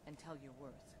eyes and tell your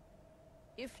worth.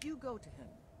 If you go to him,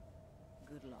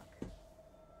 good luck.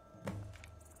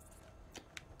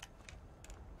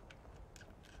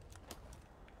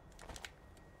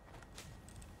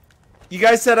 You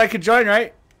guys said I could join,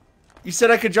 right? You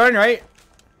said I could join, right?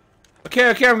 Okay,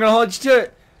 okay, I'm gonna hold you to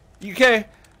it. Okay.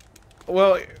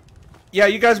 Well, yeah,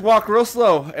 you guys walk real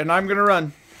slow, and I'm gonna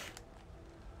run.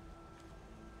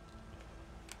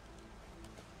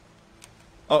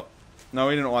 Oh, no,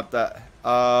 we didn't want that.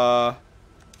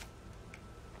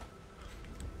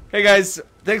 Hey guys,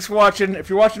 thanks for watching. If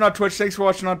you're watching on Twitch, thanks for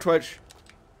watching on Twitch.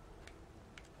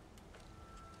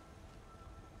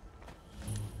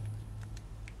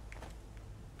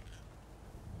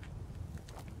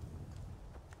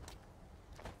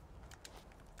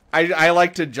 I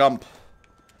like to jump.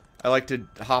 I like to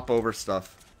hop over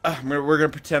stuff. We're gonna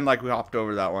pretend like we hopped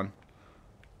over that one.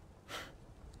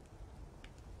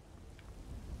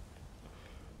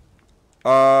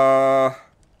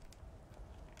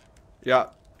 Yeah,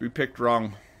 we picked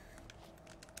wrong.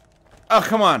 Oh,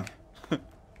 come on.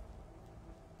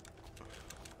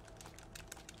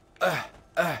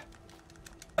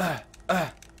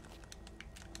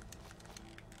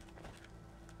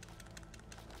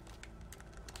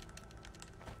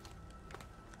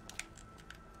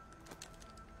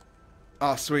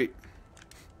 Oh, sweet.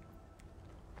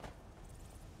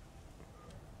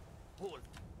 Hold.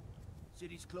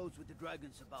 City's closed with the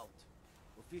dragons about.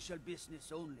 Official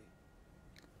business only.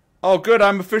 Oh, good.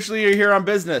 I'm officially here on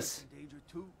business. In danger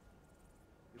too?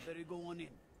 You better go on in.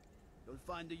 You'll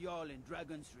find the Jarl in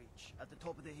Dragon's Reach at the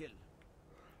top of the hill.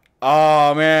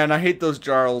 Oh, man. I hate those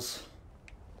Jarls.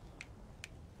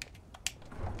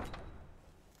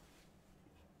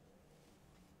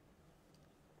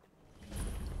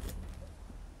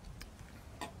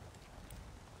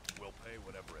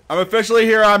 I'm officially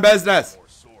here on business. More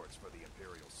swords for the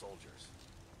Imperial soldiers.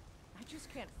 I just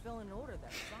can't fill an order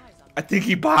that size on I think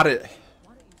he bought it. Why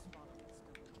don't you follow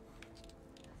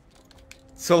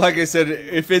this? So like I said,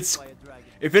 if it's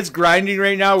grinding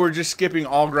right now, we're just skipping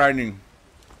all grinding.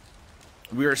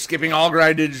 We are skipping all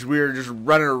grindage. We are just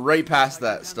running right past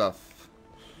that stuff.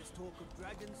 This talk of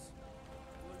dragons,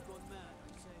 world gone mad, I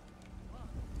say.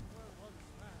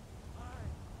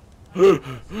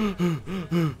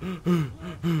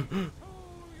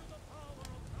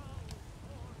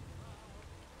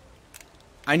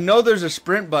 I know there's a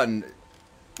sprint button.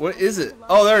 What is it?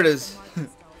 Oh, there it is.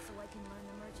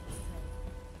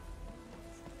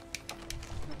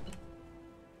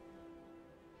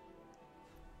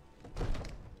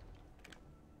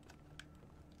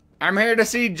 I'm here to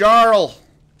see Jarl.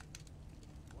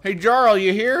 Hey, Jarl,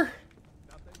 you here?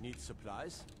 Need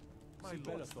supplies? My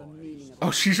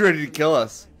Oh, she's ready to kill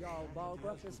us. Jarl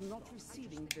Balgruuf is not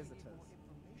receiving visitors.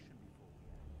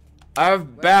 I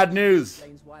have bad news.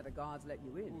 Explains why the guards let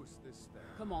you in. Who's this then?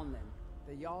 Come on then.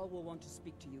 The Jarl will want to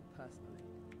speak to you personally.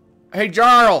 Hey,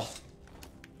 Jarl.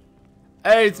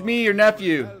 Hey, it's me, your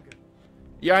nephew.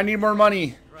 Yeah, I need more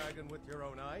money. Dragon with your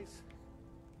own eyes?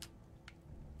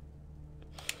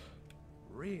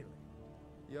 Really?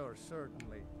 You're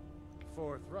certainly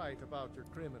forthright about your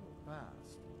criminal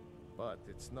past. But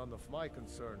it's none of my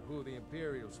concern who the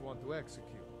Imperials want to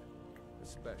execute.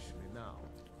 Especially now.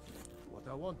 What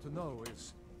I want to know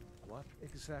is, what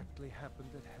exactly happened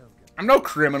at Helgen? I'm no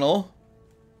criminal.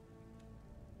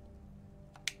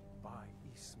 By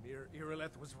Ysmir,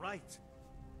 Irileth was right.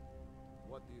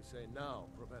 What do you say now,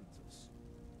 Proventus?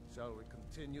 Shall we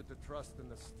continue to trust in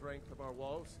the strength of our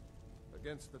walls?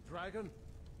 Against the dragon?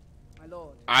 My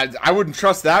lord. I wouldn't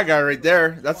trust that guy right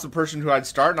there. That's the person who I'd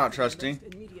start not trusting.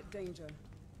 Immediate danger.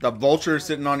 The vulture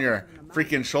sitting on your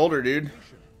freaking shoulder, dude.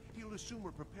 He'll assume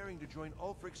we're preparing to join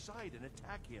Ulfric's side and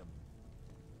attack him.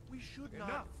 We should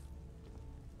not.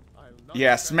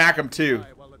 Yeah, smack him too.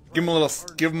 Give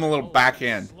him a little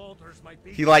backhand.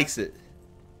 He likes it.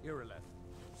 Irileth,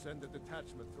 send a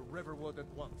detachment to Riverwood at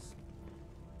once.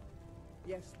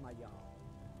 Yes, my Jarl.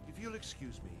 If you'll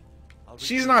excuse me, I'll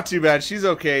She's not too bad. She's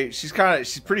okay. She's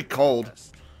pretty cold.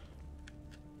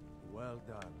 Well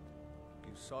done.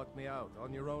 You sought me out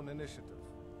on your own initiative.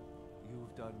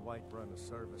 You've done Whiterun a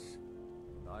service,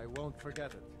 and I won't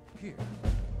forget it. Here,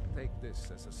 take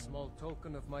this as a small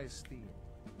token of my esteem.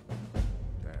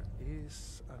 There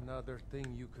is another thing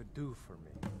you could do for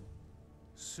me.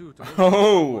 Suitable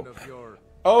Oh. one of your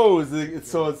Oh,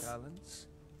 talents.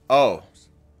 Oh.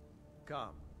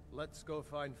 Come, let's go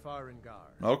find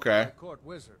Farengar. Okay. The court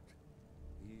wizard.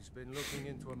 He's been looking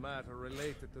into a matter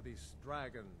related to these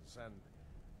dragons and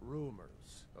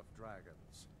rumors of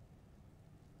dragons.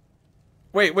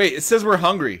 Wait. It says we're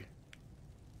hungry.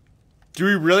 Do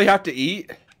we really have to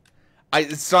eat? I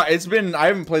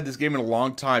haven't played this game in a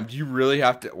long time. Do you really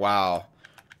have to? Wow.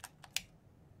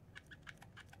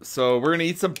 So we're gonna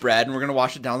eat some bread and we're gonna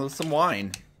wash it down with some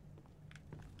wine.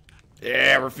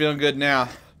 Yeah, we're feeling good now.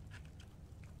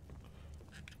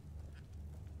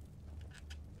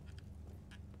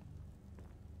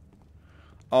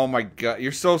 Oh my god,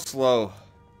 you're so slow.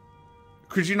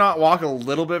 Could you not walk a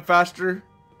little bit faster?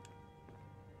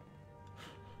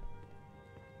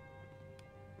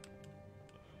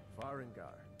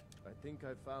 Farengar, I think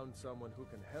I found someone who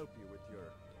can help you with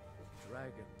your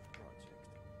dragon project.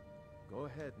 Go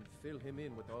ahead and fill him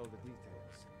in with all the details.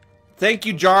 Thank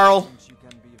you, Jarl. Thinks you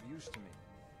can be of use to me.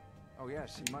 Oh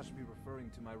yes, he must be referring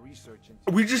to my research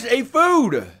into... We just ate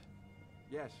food.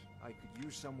 Yes, I could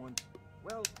use someone...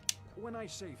 Well, when I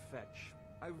say fetch,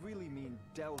 I really mean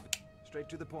delve straight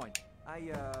to the point.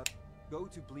 I, go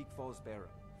to Bleak Falls Barrow.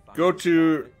 Go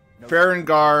to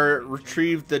Farengar,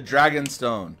 retrieve the dragon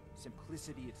stone.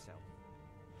 Simplicity itself.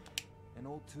 An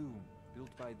old tomb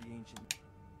built by the ancient...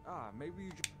 Ah, maybe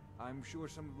you... I'm sure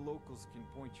some of the locals can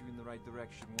point you in the right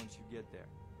direction once you get there.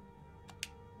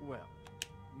 Well,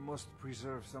 must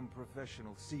preserve some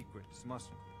professional secrets,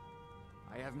 mustn't we?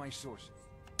 I have my sources.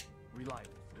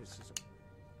 Reliable. This is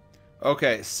a...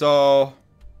 Okay, so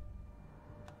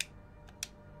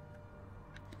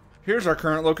here's our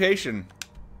current location.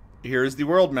 Here's the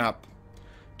world map.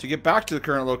 To get back to the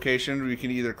current location, we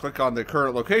can either click on the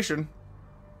current location.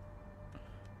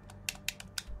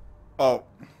 Oh.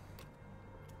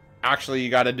 Actually, you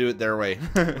got to do it their way.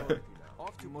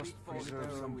 You must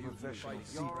preserve some professional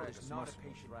secrets, mustn't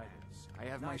we? I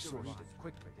have my sources.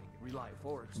 Quickly.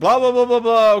 Reliable. Blah, blah, blah, blah,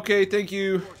 blah. Okay, thank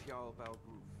you.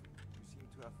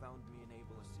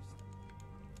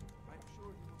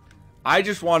 I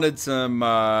just wanted some,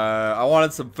 I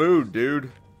wanted some food,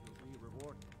 dude.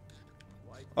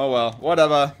 Oh well,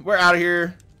 whatever. We're out of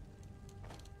here.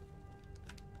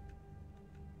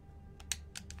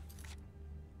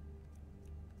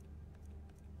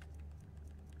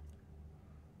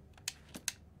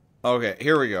 Okay,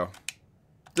 here we go.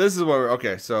 This is what we're,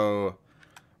 okay, so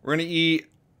we're gonna eat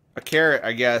a carrot,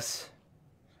 I guess.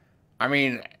 I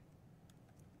mean,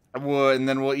 and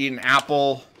then we'll eat an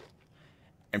apple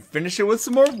and finish it with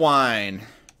some more wine.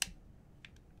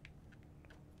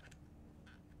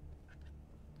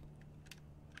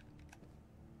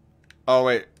 Oh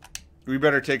wait, we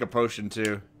better take a potion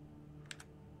too.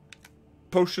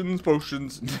 Potions,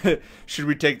 potions. Should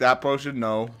we take that potion?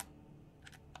 No.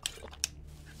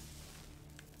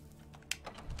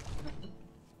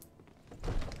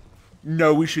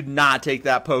 No, we should not take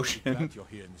that potion.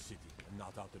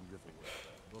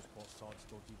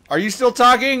 Are you still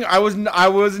talking? I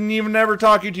wasn't even ever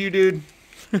talking to you, dude.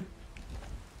 Did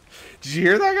you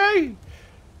hear that guy?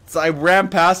 So I ran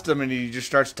past him and he just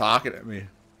starts talking at me.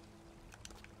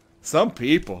 Some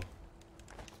people.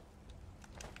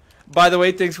 By the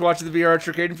way, thanks for watching the VR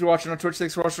Arcade. If you're watching on Twitch,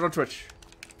 thanks for watching on Twitch.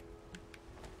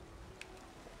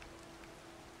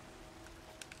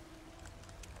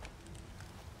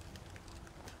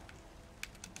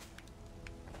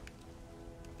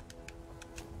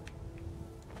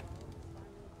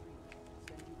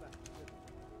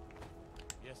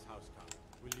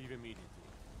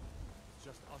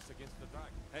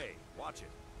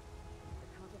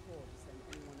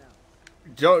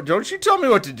 Don't you tell me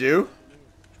what to do.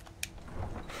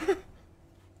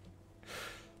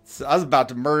 So I was about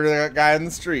to murder that guy in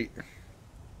the street.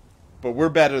 But we're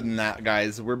better than that,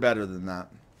 guys. We're better than that.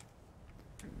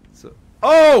 So,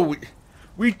 oh,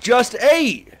 we just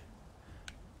ate.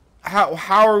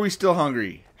 How are we still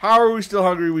hungry? How are we still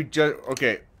hungry?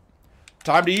 Okay.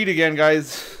 Time to eat again,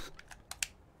 guys.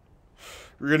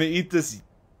 We're going to eat this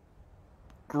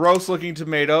gross looking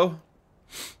tomato.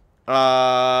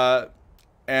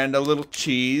 And a little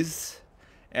cheese,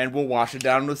 and we'll wash it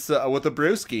down with a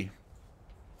brewski.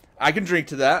 I can drink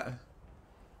to that.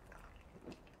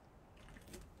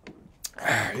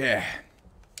 Yeah.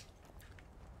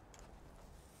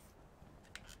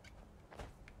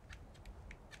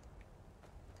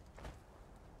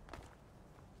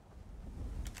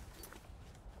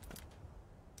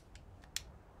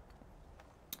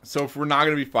 So if we're not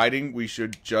going to be fighting, we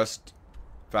should just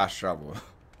fast travel.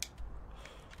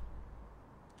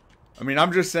 I mean,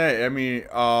 I'm just saying, I mean,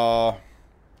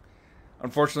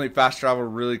 unfortunately, fast travel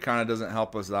really kind of doesn't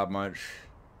help us that much.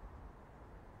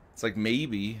 It's like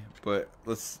maybe, but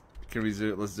let's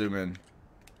zoom in.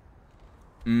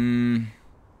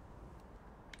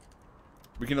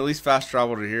 We can at least fast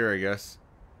travel to here, I guess.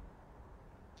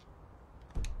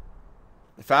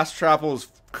 The fast travel is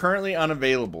currently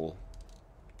unavailable.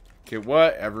 Okay,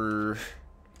 whatever.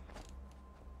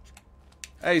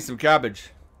 Hey, some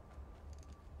cabbage.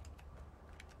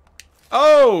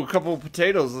 Oh, a couple of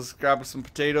potatoes. Let's grab some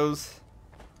potatoes.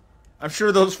 I'm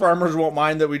sure those farmers won't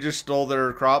mind that we just stole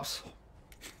their crops.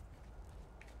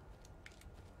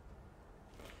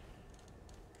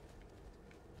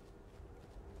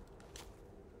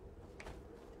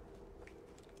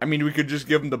 I mean, we could just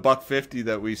give him the $1.50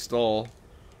 that we stole.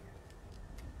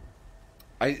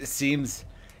 It seems...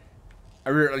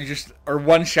 Or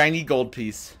one shiny gold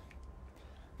piece.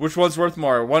 Which one's worth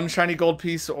more? One shiny gold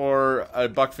piece or a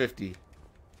 $1.50?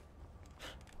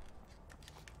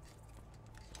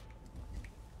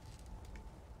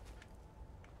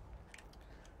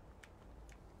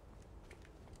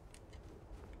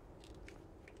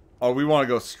 Oh, we want to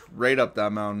go straight up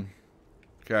that mountain.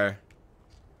 Okay.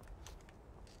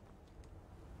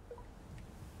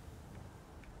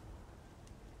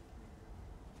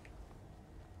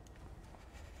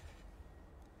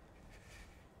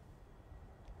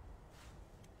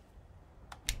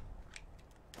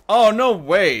 Oh, no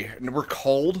way. We're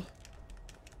cold?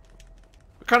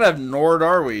 What kind of Nord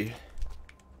are we?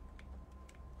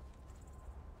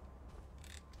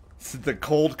 It's the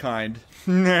cold kind.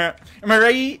 Am I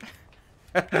right?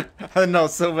 No,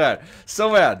 so bad.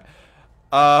 So bad.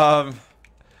 By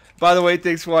the way,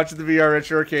 thanks for watching the VR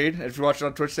Retro Arcade. If you're watching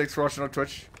on Twitch, thanks for watching on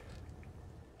Twitch.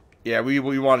 Yeah, we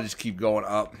want to just keep going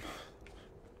up.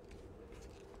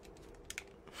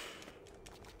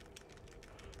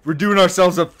 We're doing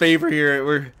ourselves a favor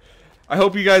here. I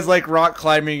hope you guys like rock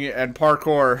climbing and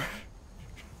parkour.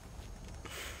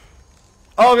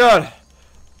 Oh god.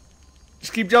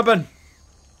 Just keep jumping.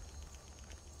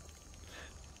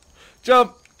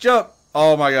 Jump, jump.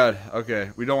 Oh my god. Okay,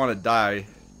 we don't want to die.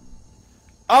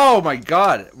 Oh my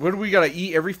god. What do we gotta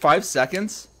eat every 5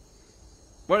 seconds?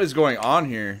 What is going on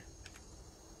here?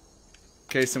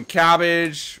 Okay, some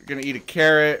cabbage. We're gonna eat a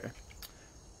carrot.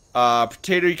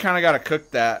 Potato, you kind of gotta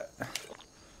cook that.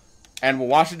 And we'll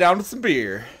wash it down with some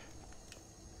beer.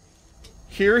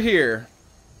 Here, here.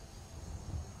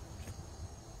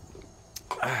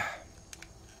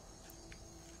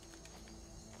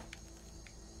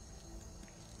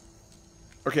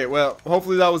 Okay, well,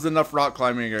 hopefully that was enough rock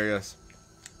climbing, I guess.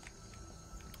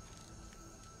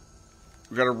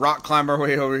 We gotta rock climb our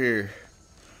way over here.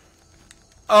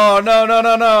 Oh, no, no,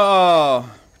 no, no.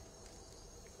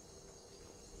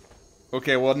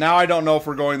 Okay, well, now I don't know if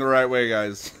we're going the right way,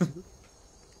 guys.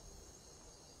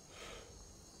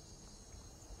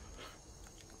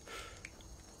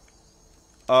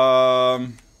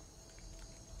 Go.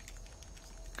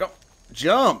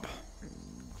 Jump.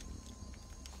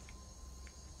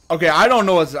 Okay, I don't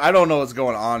know what's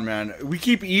going on, man. We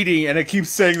keep eating and it keeps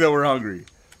saying that we're hungry.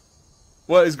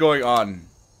 What is going on?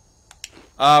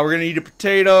 We're gonna eat a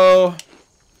potato.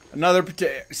 Another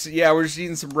potato. So yeah, we're just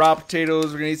eating some raw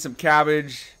potatoes. We're gonna eat some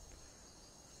cabbage.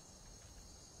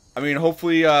 I mean,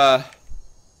 hopefully that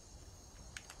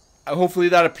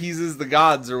appeases the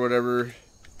gods or whatever.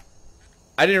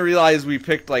 I didn't realize we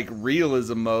picked like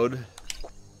realism mode.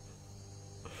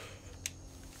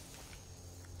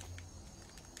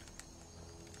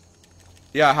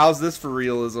 Yeah, how's this for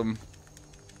realism?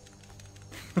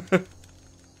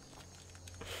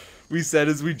 We said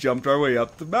as we jumped our way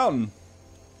up the mountain.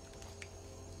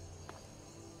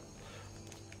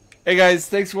 Hey guys,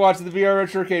 thanks for watching the VR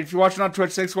Retro Arcade. If you're watching on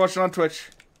Twitch, thanks for watching on Twitch.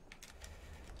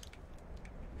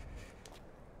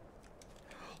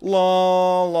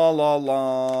 La la la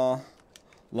la.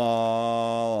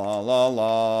 La la la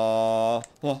la.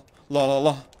 La la la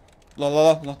la. La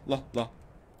la la la la.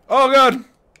 Oh god!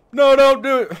 No, don't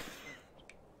do it!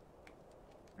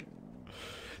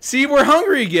 See, we're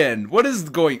hungry again. What is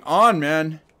going on,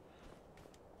 man?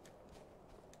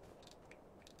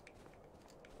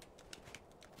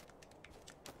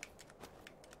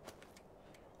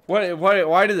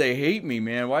 Why do they hate me,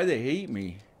 man? Why do they hate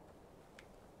me?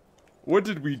 What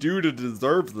did we do to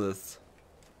deserve this?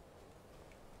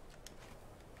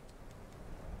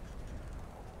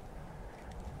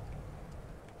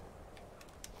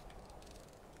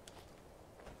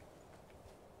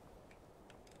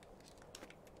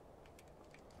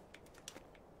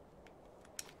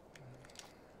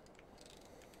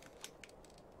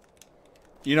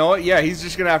 You know what? Yeah, he's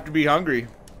just gonna have to be hungry.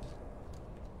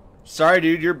 Sorry,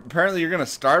 dude. Apparently you're gonna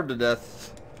starve to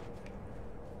death.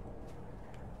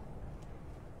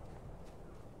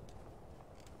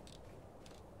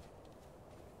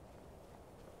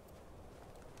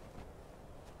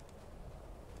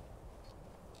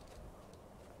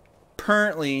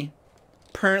 Apparently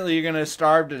you're gonna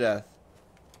starve to death.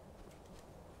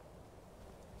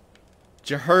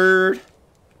 You heard?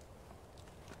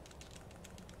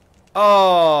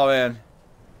 Oh man.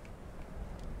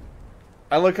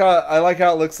 I like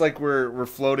how it looks like we're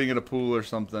floating in a pool or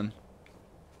something.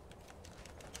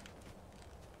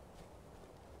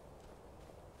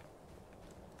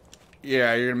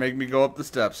 Yeah, you're gonna make me go up the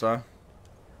steps, huh?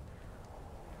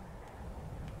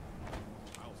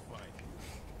 I'll fight.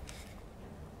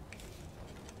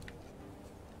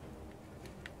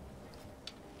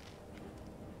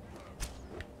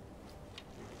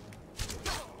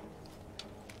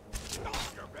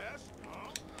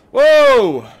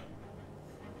 Whoa!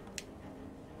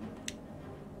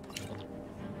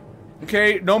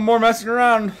 Okay, no more messing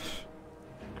around.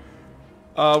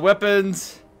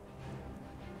 Weapons.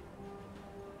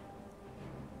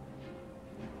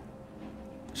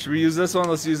 Should we use this one?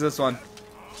 Let's use this one.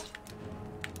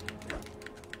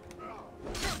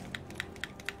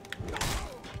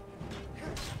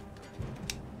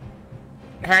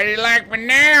 How do you like me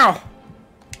now?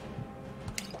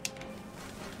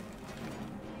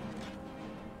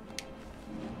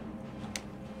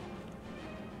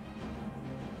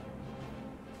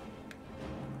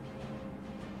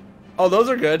 Oh, those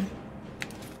are good.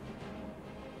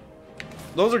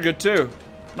 Those are good too.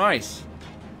 Nice.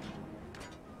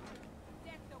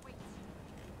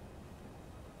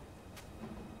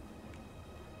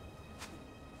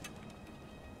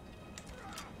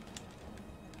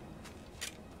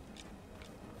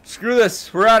 Screw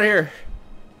this. We're out of here.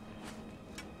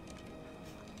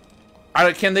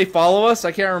 Can they follow us?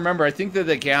 I can't remember. I think that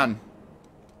they can.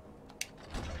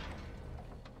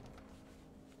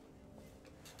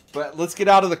 But let's get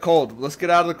out of the cold. Let's get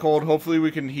out of the cold. Hopefully we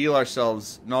can heal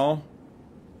ourselves. No?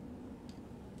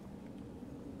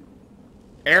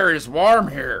 Air is warm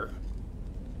here.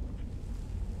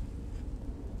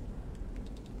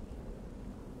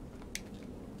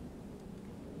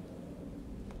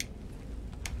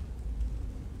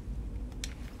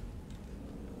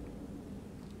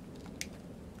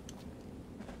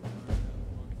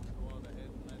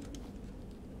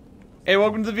 Hey,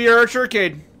 welcome to the VR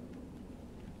Arcade.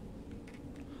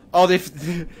 Oh,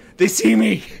 they see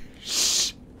me.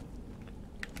 Shh.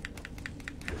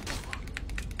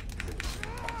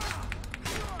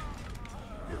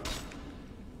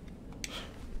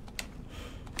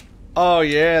 Oh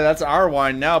yeah, that's our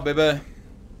wine now, baby.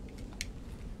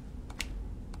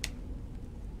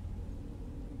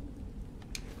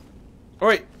 Oh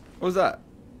wait, what was that?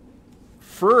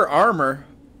 Fur armor.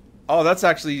 Oh, that's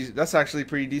actually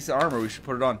pretty decent armor. We should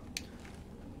put it on.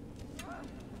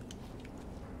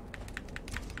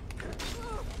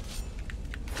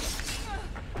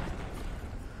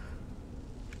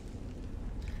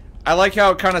 I like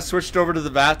how it kind of switched over to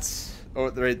the vats. Oh,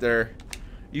 right there.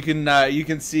 You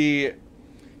can see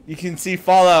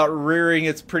Fallout rearing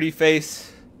its pretty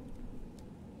face.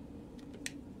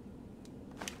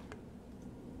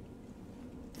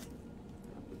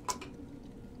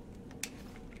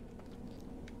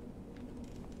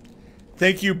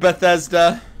 Thank you,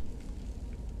 Bethesda.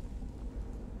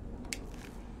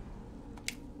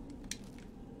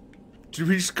 Did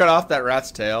we just cut off that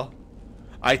rat's tail?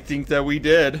 I think that we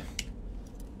did.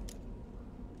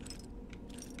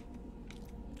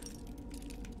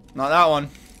 Not that one.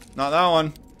 Not that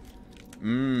one.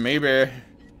 Maybe.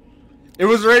 It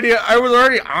was already. I was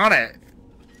already on it.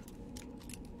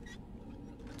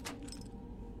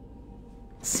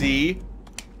 See?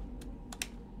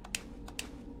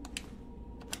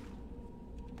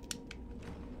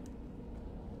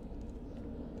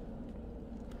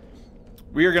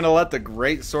 We are gonna let the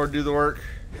great sword do the work.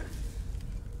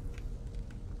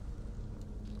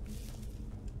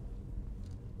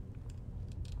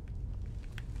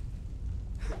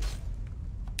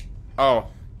 Oh,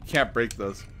 you can't break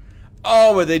those.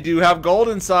 Oh, but they do have gold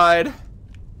inside.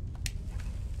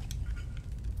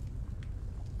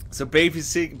 So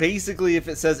basically, if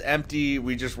it says empty,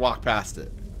 we just walk past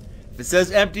it. If it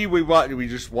says empty, we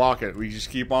just walk it. We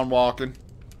just keep on walking.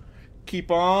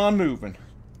 Keep on moving.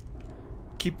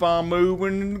 Keep on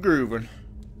moving and grooving.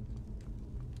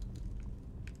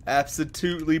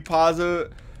 Absolutely,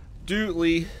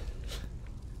 positively,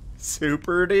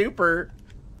 super duper.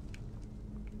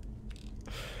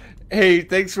 Hey,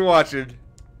 thanks for watching.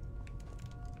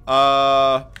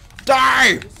 Die!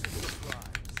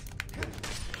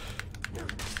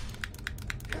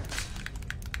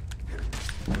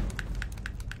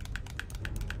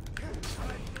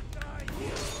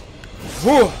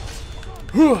 Whew.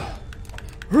 Whew.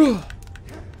 Whew.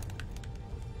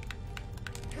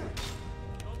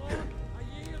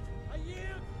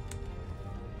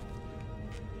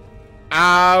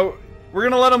 We're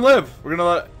gonna let him live. We're gonna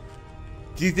let.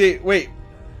 Do you think? Wait.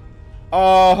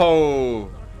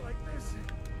 Oh.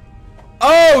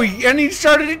 Oh, and he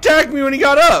started attacking me when he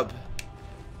got up.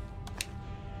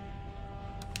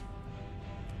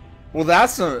 Well,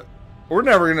 that's a. We're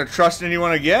never gonna trust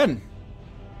anyone again.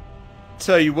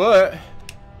 Tell you what.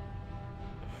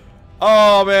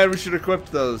 Oh man, we should have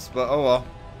equipped those, but oh well.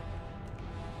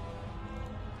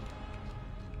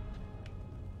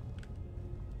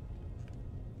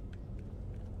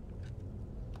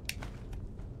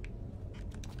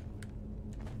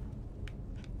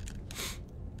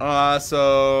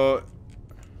 So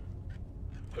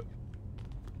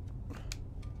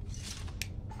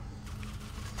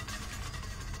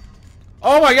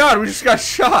Oh my god, we just got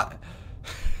shot.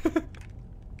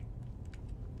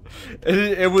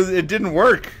 It didn't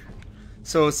work.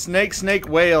 So snake, snake,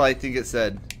 whale, I think it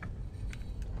said.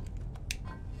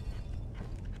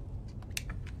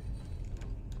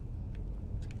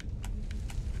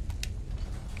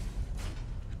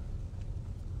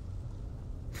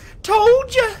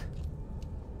 Told ya.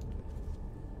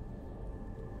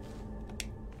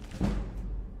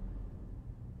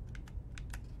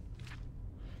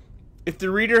 If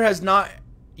the reader has not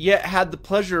yet had the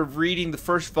pleasure of reading the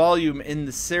first volume in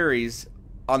the series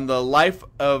on the life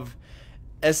of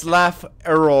Eslaf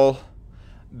Errol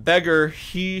Beggar,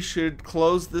 he should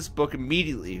close this book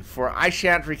immediately, for I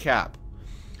shan't recap.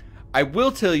 I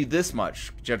will tell you this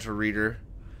much, gentle reader.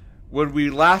 When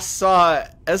we last saw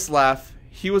Eslaf,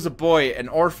 he was a boy, an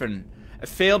orphan, a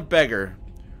failed beggar,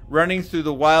 running through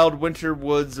the wild winter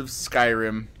woods of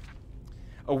Skyrim.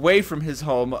 Away from his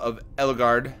home of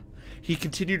Elgard, he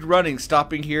continued running,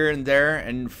 stopping here and there,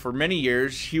 and for many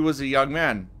years he was a young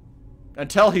man.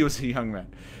 Until he was a young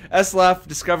man. Eslaf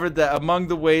discovered that among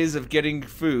the ways of getting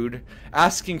food,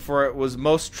 asking for it was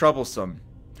most troublesome.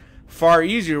 Far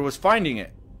easier was finding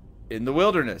it in the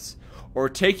wilderness, or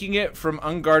taking it from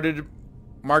unguarded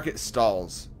market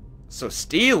stalls. So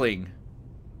stealing?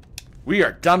 We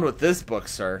are done with this book,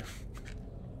 sir.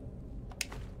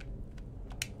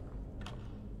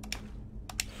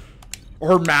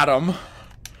 Or madam.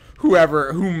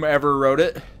 Whomever wrote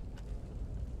it.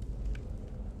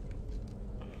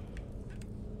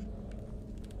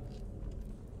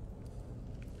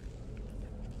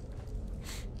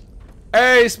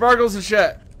 Hey, sparkles and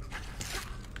shit.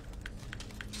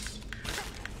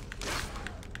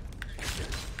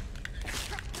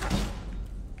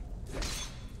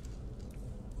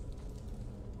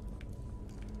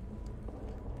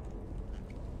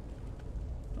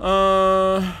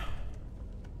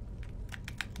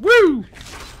 Woo!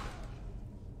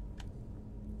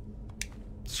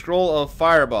 Scroll of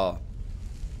Fireball.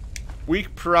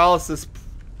 Weak paralysis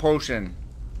potion.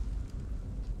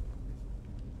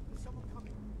 Is someone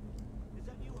coming? Is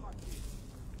that you, Heartbeat?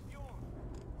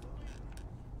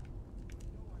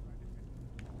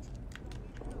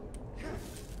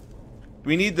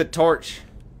 We need the torch.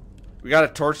 We gotta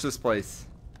torch this place.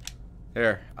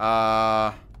 Here.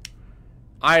 Item.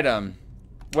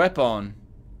 Weapon.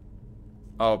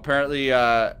 Oh, apparently,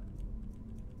 okay,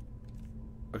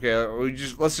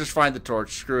 let's just find the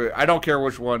torch. Screw it. I don't care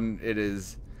which one it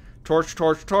is. Torch,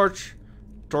 torch, torch.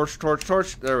 Torch, torch,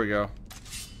 torch. There we go.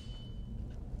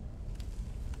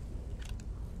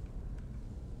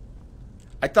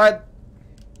 I thought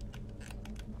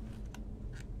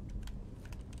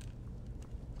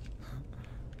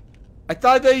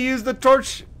they used the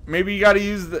torch. Maybe you gotta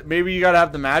use the, maybe you gotta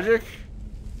have the magic.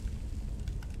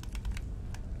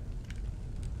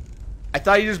 I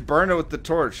thought you just burned it with the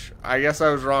torch. I guess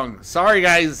I was wrong. Sorry,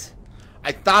 guys.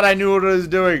 I thought I knew what I was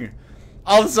doing.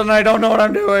 All of a sudden, I don't know what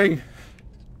I'm doing.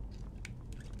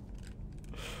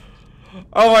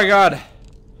 Oh my god.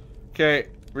 Okay,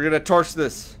 we're gonna torch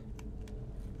this.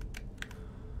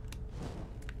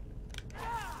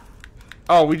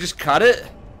 Oh, we just cut it?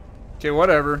 Okay,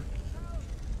 whatever.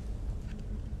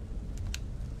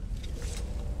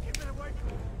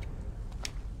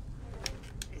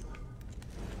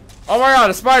 Oh my god,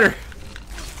 a spider!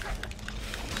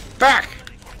 Back!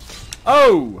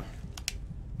 Oh!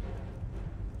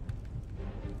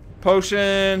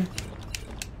 Potion.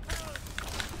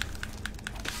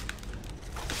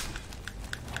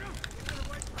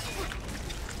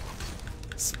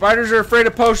 Spiders are afraid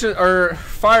of potion or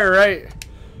fire, right?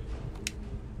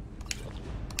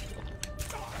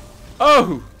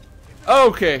 Oh!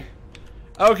 Okay.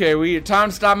 Okay, time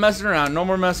to stop messing around. No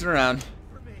more messing around.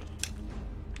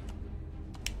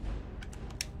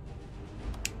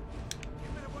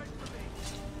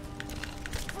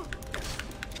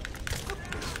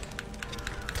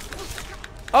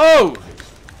 Oh!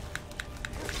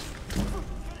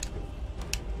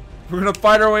 We're gonna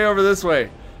fight our way over this way.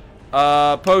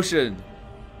 Potion.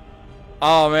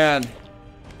 Oh man.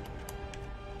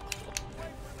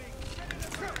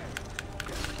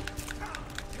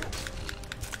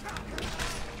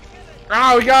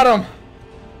 Ah, we got him.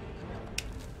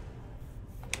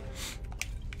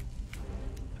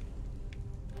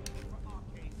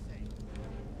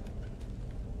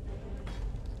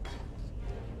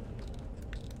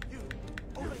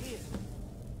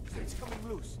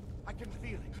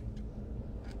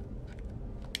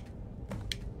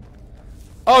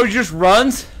 Oh, he just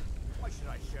runs? Why should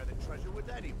I share the treasure with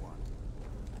anyone?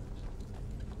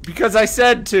 Because I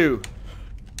said to.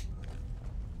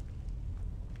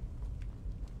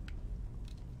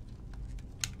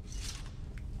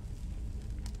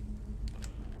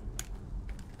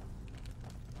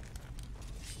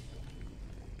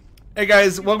 Hey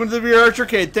guys, welcome to the VR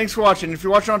Arcade. Thanks for watching. If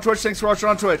you're watching on Twitch, thanks for watching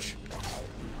on Twitch.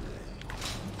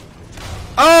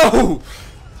 Oh!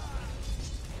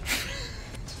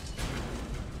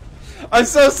 I'm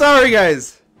so sorry,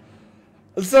 guys.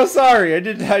 I'm so sorry. I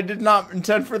did not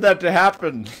intend for that to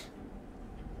happen.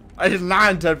 I did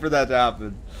not intend for that to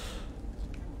happen.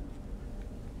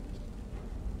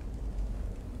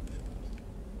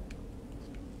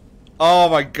 Oh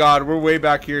my god, we're way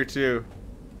back here too.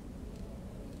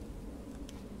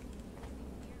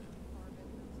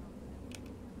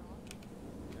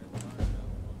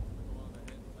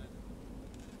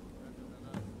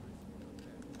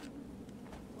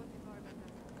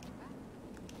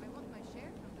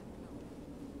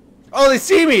 Oh, they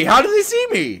see me! How do they see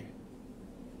me?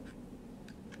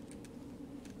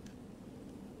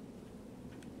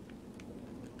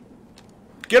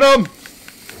 Get him!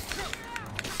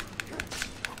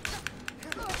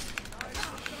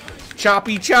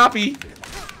 Choppy, choppy!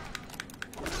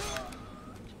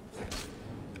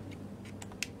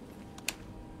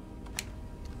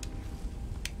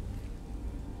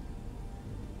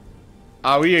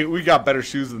 We got better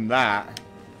shoes than that.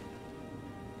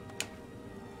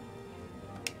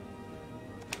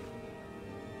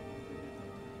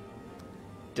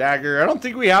 Dagger. I don't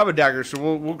think we have a dagger,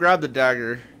 so we'll grab the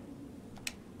dagger.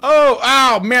 Oh,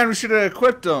 ow, man, we should have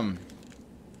equipped them.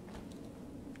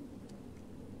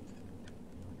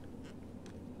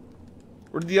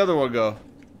 Where'd the other one go?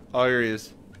 Oh, here he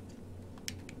is.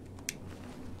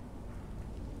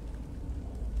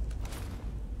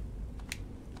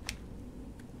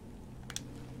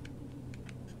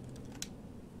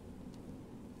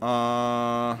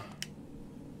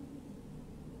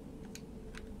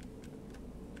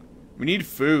 We need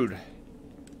food.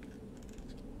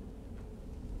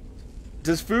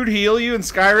 Does food heal you in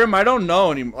Skyrim? I don't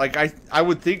know anymore. Like, I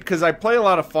would think, because I play a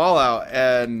lot of Fallout,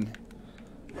 and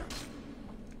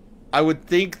I would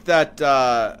think that,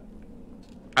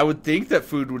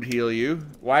 food would heal you.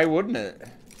 Why wouldn't it?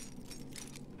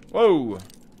 Whoa.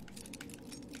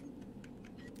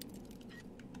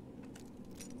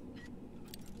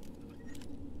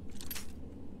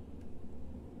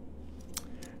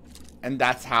 And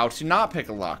that's how to not pick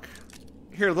a lock.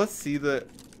 Here, let's see the...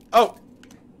 Oh!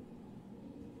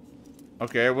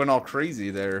 Okay, I went all crazy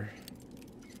there.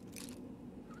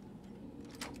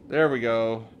 There we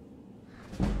go.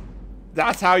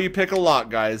 That's how you pick a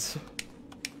lock, guys.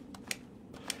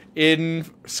 In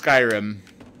Skyrim.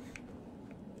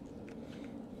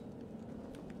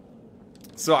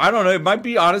 So, I don't know. It might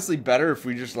be honestly better if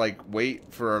we just, like,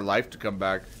 wait for our life to come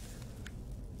back.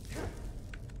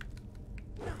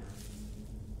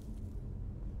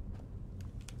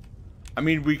 I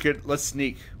mean, let's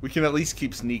sneak. We can at least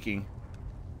keep sneaking.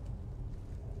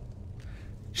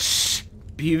 Shh!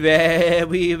 Be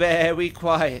very, very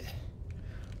quiet.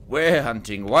 We're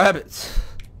hunting rabbits.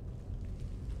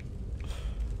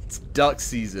 It's duck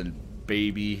season,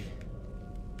 baby.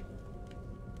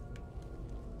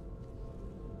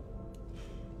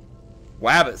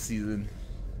 Rabbit season.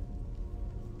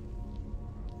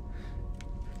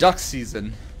 Duck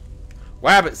season.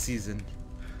 Rabbit season.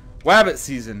 Rabbit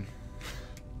season.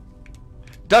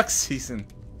 Duck season.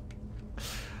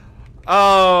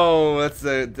 Oh,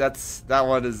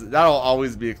 that'll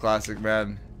always be a classic,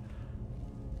 man.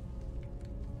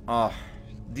 Oh,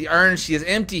 the urn, she is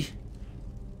empty.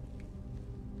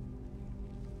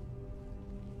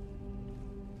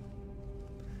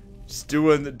 Just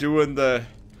doing the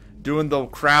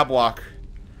crab walk.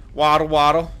 Waddle,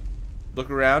 waddle. Look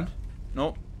around.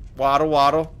 Nope. Waddle,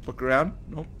 waddle. Look around.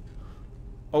 Nope.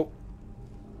 Oh.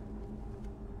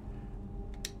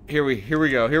 Here we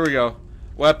go.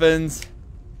 Weapons.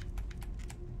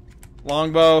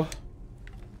 Longbow.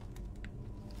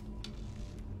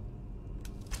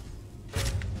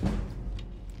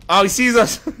 Oh, he sees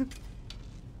us.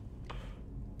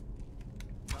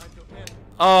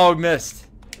 Oh, missed.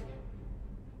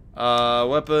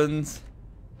 Weapons.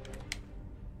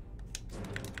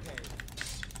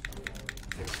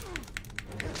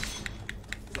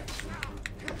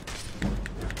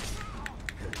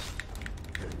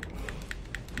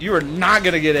 You are not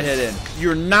gonna get a hit in.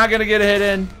 You're not gonna get a hit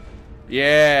in.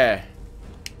 Yeah.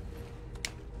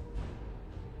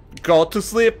 Go to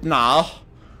sleep now.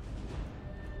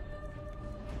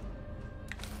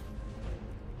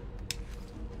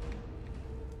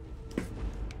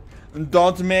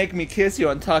 Don't make me kiss you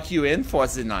and tuck you in for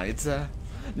the night.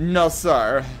 No,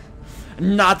 sir.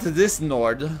 Not this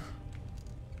Nord.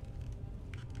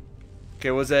 Okay,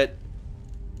 was it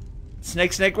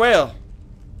snake, snake, whale?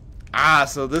 Ah,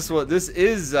 so this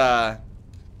is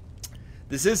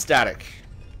static.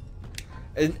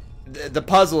 And the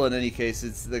puzzle in any case.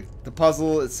 It's the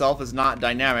puzzle itself is not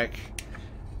dynamic.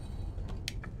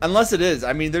 Unless it is.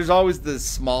 I mean, there's always the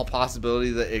small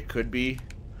possibility that it could be.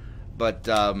 But,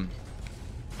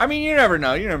 I mean, you never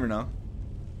know. You never know.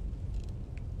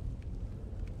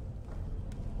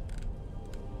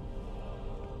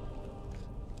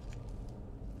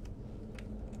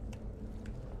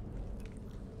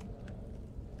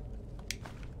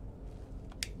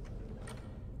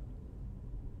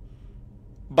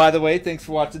 By the way, thanks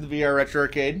for watching the VR Retro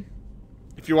Arcade.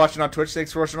 If you're watching on Twitch,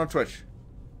 thanks for watching on Twitch.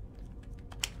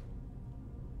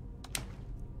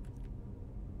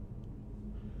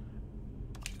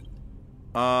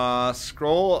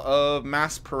 Scroll of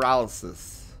mass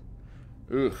paralysis.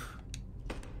 Ooh.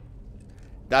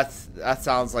 That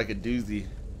sounds like a doozy.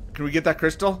 Can we get that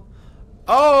crystal?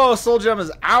 Oh, soul gem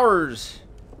is ours.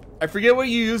 I forget what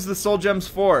you use the soul gems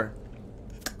for.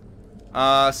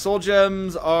 Soul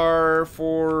gems are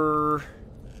for...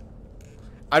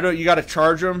 you gotta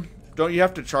charge them. Don't you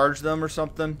have to charge them or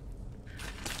something?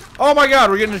 Oh my god,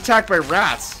 we're getting attacked by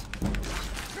rats.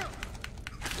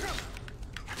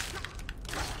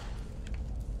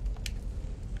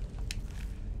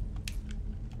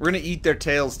 We're gonna eat their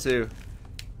tails too.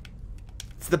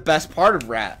 It's the best part of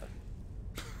rat.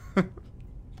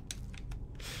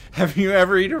 Have you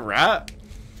ever eaten a rat?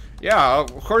 Yeah,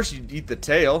 of course you'd eat the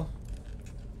tail.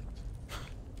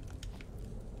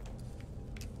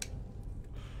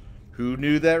 Who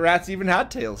knew that rats even had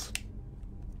tails?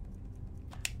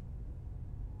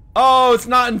 Oh, it's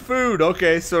not in food.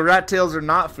 Okay, so rat tails are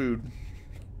not food.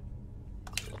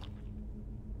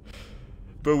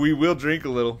 But we will drink a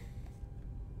little.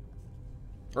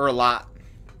 Or a lot.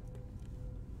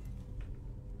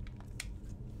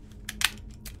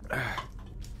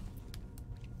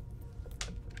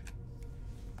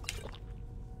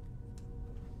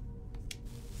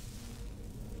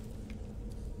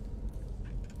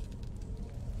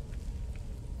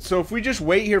 So if we just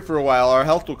wait here for a while, our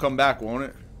health will come back, won't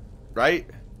it? Right?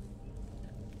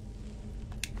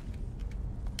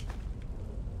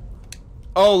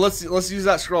 Oh, let's use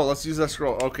that scroll. Let's use that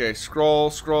scroll. Okay, scroll.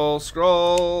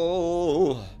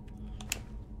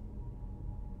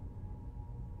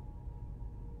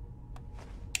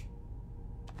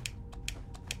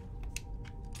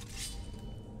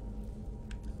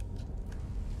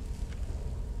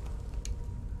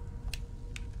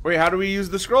 Wait, how do we use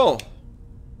the scroll?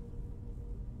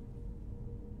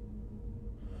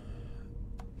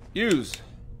 Use.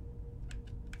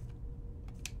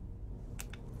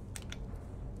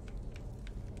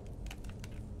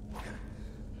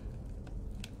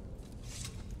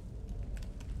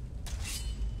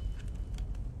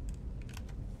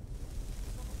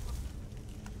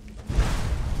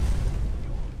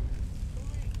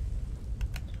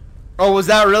 Oh, was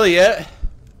that really it?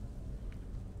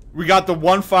 We got the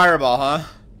one fireball, huh?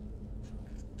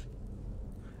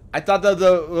 I thought that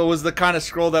was the kind of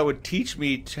scroll that would teach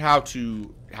me how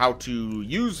to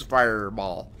use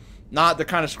fireball, not the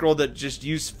kind of scroll that just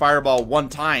used fireball one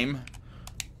time.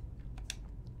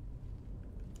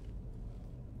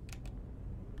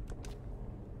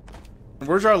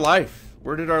 Where's our life?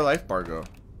 Where did our life bar go?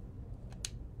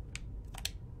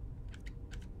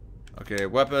 Okay,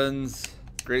 weapons,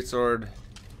 greatsword.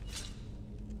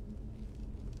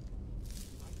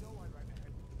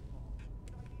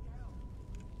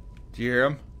 Do you hear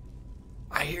him?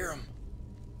 I hear him.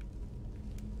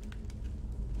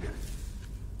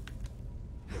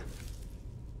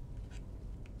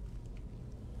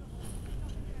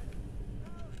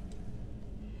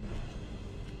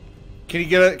 Can he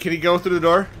get it? Can he go through the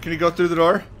door? Can he go through the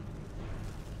door?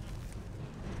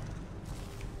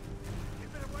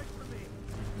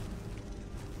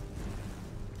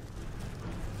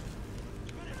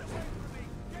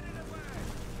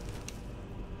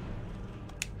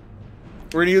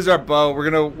 We're gonna use our bow.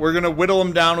 We're gonna whittle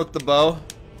him down with the bow.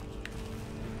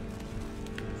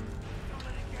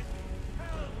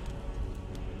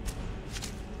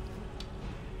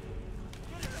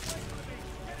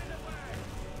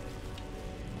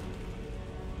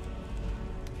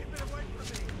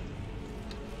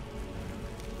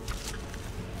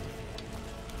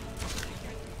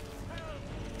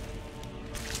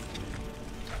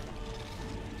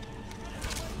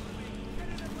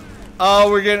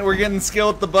 Oh, we're getting skill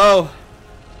with the bow.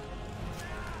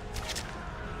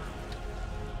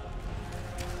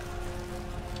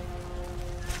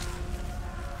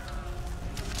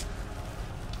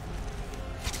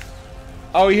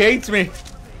 Oh, he hates me.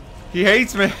 He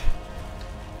hates me.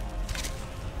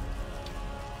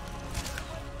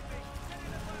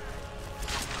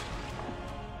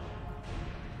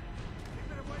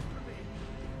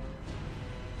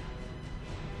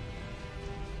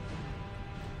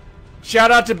 Shout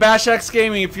out to BashX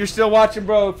Gaming if you're still watching,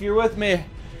 bro. If you're with me.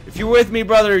 If you're with me,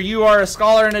 brother, you are a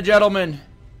scholar and a gentleman.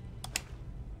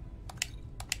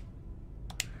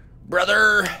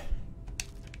 Brother.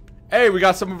 Hey, we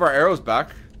got some of our arrows back.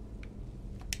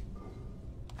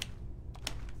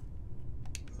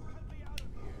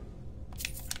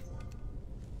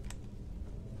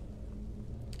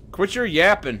 Quit your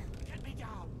yapping. Get me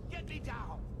down! Get me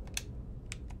down!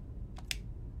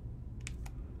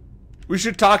 We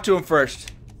should talk to him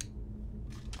first.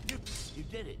 You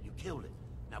did it. You killed it.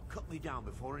 Now cut me down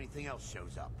before anything else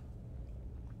shows up.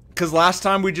 Because last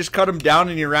time we just cut him down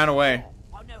and he ran away.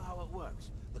 I know how it works.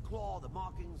 The claw, the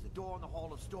markings, the door in the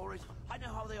Hall of Stories. I know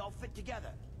how they all fit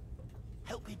together.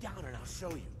 Help me down and I'll show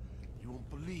you. You won't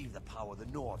believe the power of the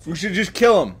North. We should just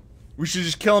kill him. We should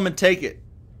just kill him and take it.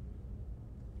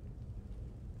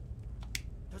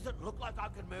 Does it look like I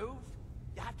can move?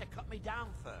 You have to cut me down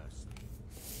first.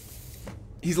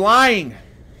 He's lying.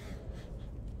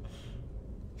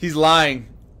 He's lying.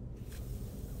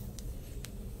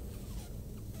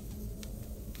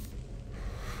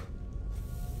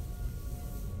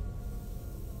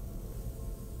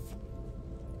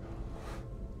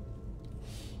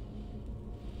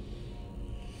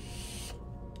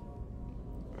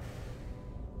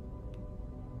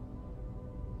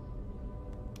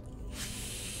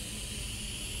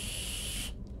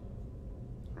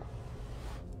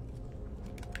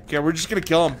 Okay, we're just gonna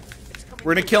kill him.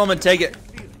 We're gonna kill him and take it.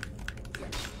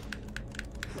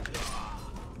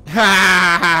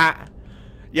 Ha!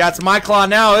 Yeah, it's my claw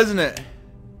now, isn't it?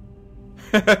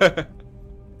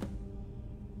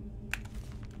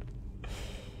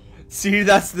 See,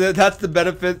 that's the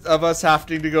benefit of us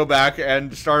having to go back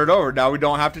and start it over. Now we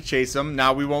don't have to chase him.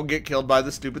 Now we won't get killed by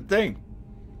the stupid thing.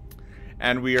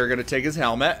 And we are gonna take his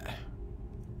helmet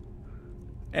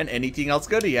and anything else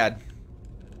good he had.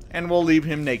 And we'll leave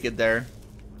him naked there.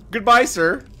 Goodbye,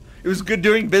 sir. It was good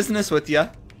doing business with you.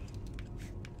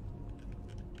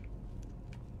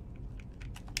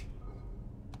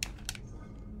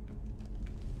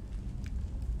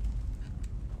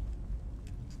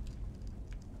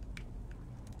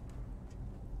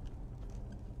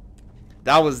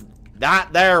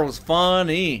 That there was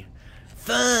funny.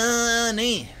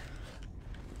 Funny.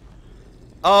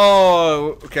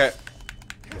 Oh, okay.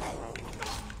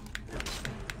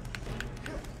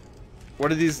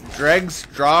 What are these dregs?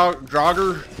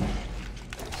 Drogger?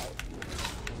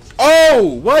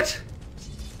 Oh, what?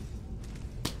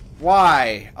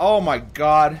 Why? Oh my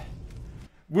god.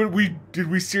 Did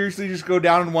we seriously just go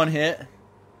down in one hit?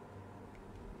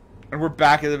 And we're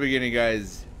back at the beginning,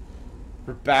 guys.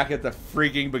 We're back at the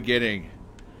freaking beginning.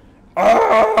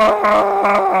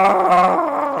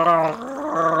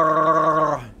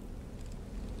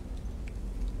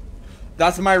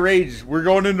 That's my rage. We're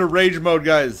going into rage mode,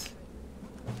 guys.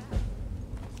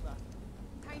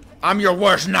 I'm your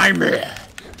worst nightmare.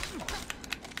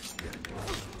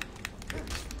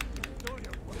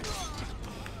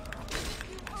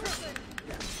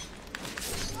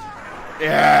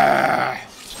 Yeah.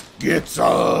 Get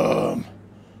some.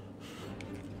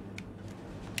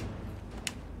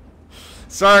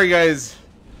 Sorry, guys.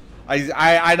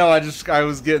 I know I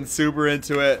was getting super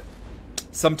into it.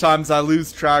 Sometimes I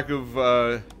lose track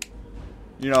of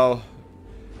you know,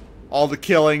 all the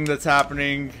killing that's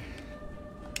happening.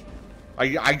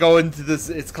 I go into this,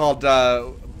 it's called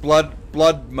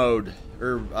blood mode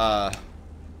or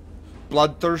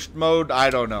bloodthirst mode.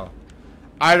 I don't know.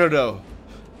 I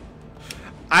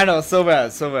know, so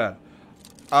bad.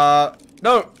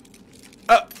 No.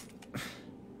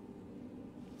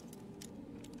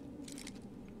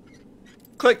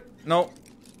 Click. No.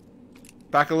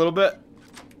 Back a little bit.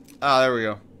 Ah, there we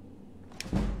go.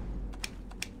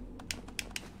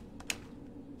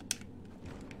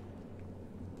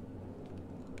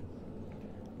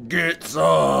 Get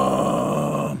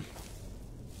some.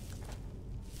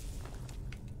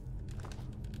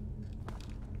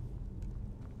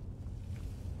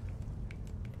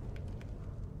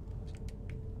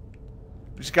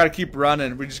 We just gotta keep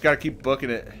running. We just gotta keep booking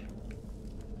it.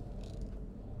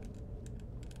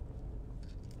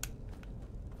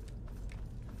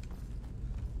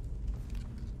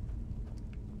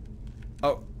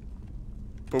 Oh.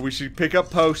 But we should pick up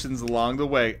potions along the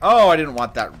way. Oh, I didn't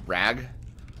want that rag.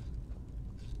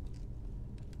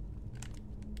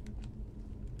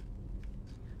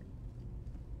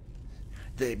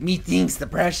 Methinks the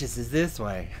precious is this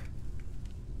way.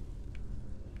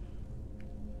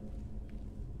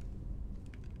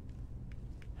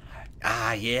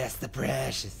 Ah, yes, the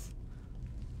precious.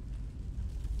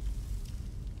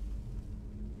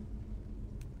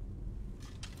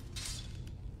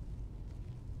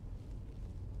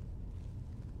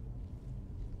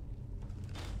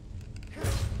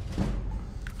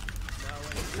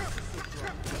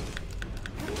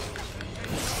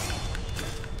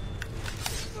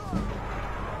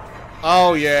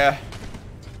 Oh, yeah.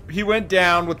 He went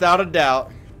down without a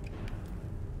doubt.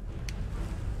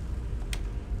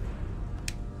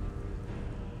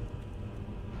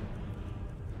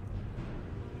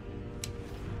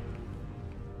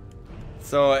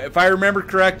 So, if I remember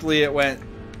correctly, it went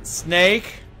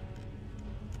snake,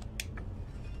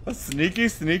 a sneaky,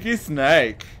 sneaky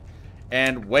snake,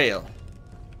 and whale.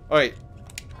 Oh, wait,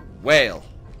 whale.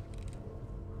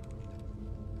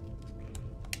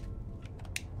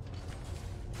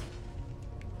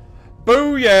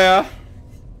 Booyah!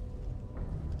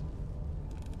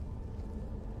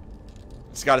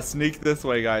 Just gotta sneak this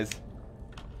way, guys.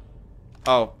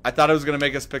 Oh, I thought it was gonna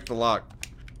make us pick the lock.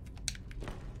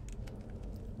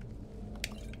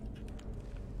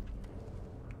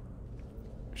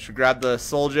 Should grab the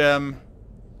soul gem.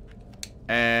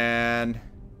 And...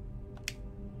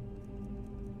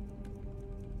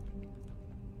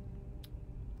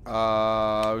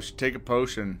 we should take a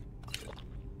potion.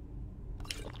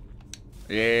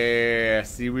 Yeah,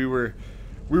 see, we were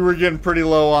getting pretty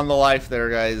low on the life there,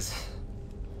 guys.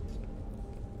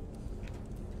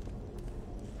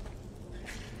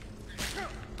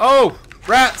 Oh,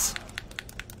 rats!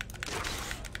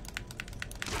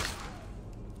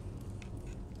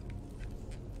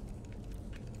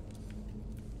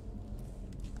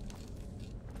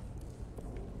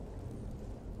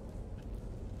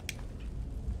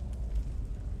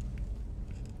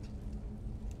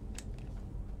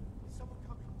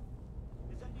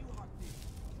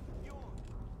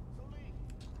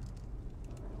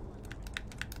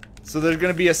 So there's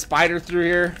gonna be a spider through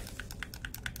here.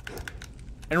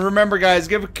 And remember, guys,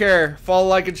 give a care, follow,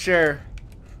 like, and share.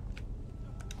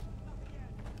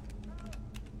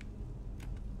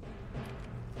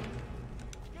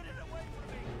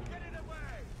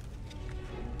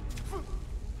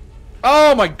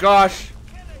 Oh my gosh.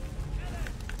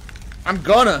 I'm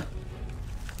gonna.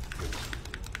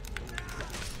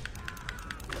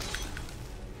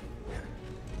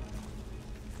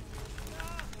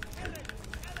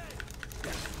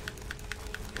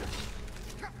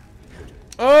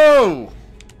 Oh!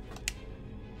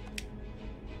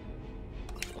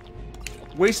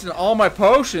 Wasting all my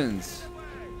potions.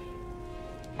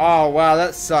 Oh, wow,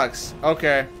 that sucks.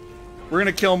 Okay. We're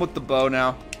gonna kill him with the bow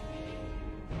now.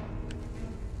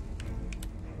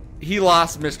 He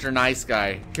lost Mr. Nice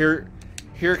Guy.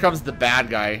 Here comes the bad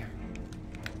guy.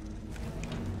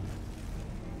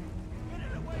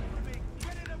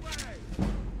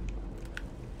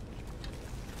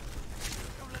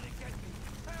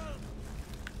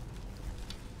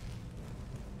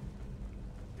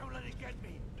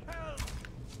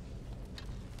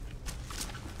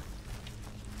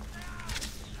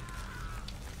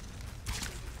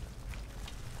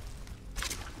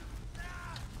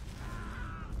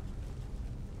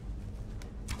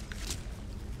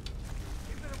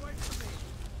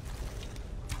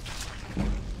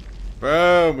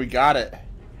 Boom, we got it.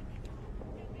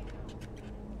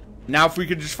 Now if we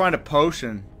could just find a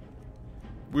potion.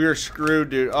 We are screwed,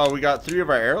 dude. Oh, we got 3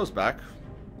 of our arrows back.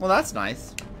 Well, that's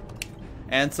nice.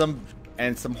 And some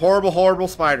horrible, horrible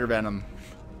spider venom.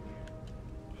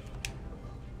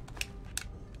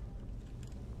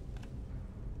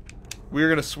 We're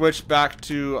gonna switch back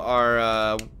to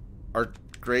our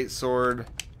great sword.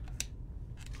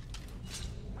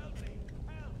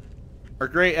 Our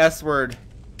great S word.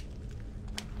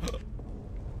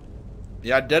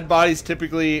 Yeah, dead bodies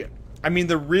typically, I mean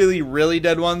the really, really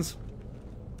dead ones.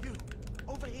 Dude,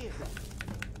 over here.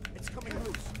 It's coming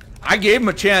loose. I gave him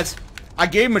a chance. I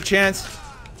gave him a chance.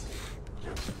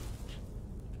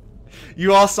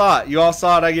 You all saw it. You all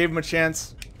saw it. I gave him a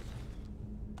chance.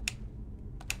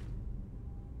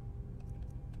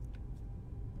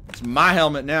 It's my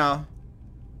helmet now.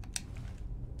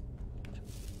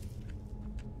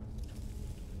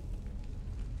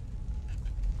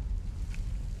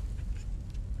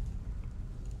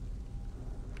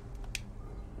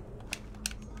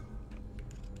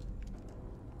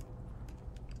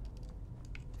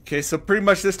 Okay, so pretty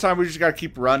much this time we just gotta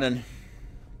keep running.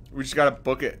 We just gotta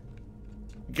book it.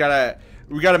 We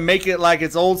gotta make it like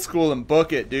it's old school and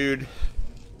book it, dude.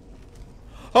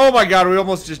 Oh my god, we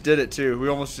almost just did it too. We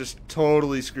almost just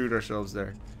totally screwed ourselves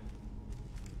there.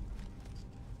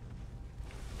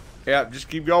 Yeah, just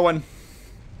keep going.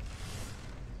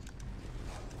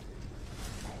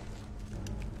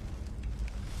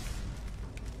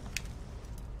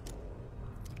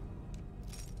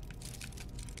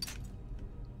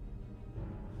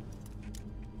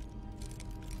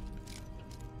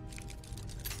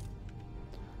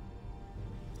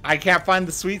 I can't find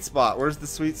the sweet spot. Where's the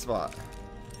sweet spot?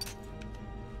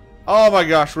 Oh my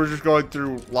gosh, we're just going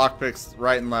through lockpicks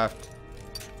right and left.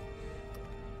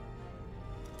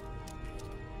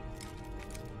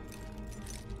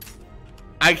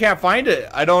 I can't find it.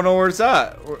 I don't know where it's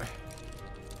at.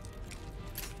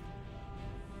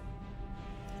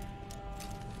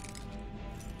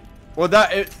 Well,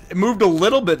 it moved a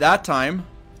little bit that time.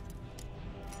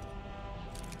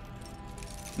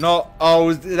 No,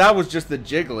 oh, that was just the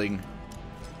jiggling.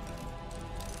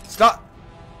 Stop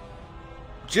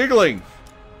jiggling.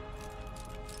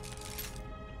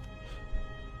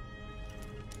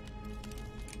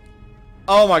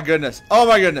 Oh my goodness. Oh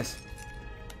my goodness.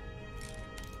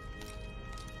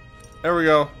 There we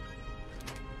go.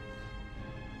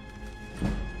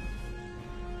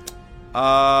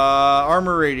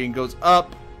 Armor rating goes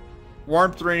up.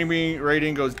 Warmth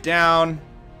rating goes down.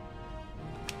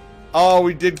 Oh,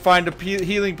 we did find a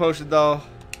healing potion though.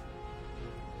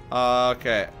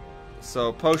 Okay.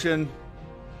 So potion.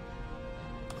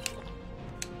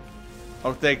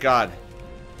 Oh, thank God.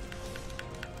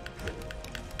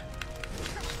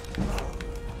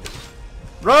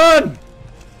 Run!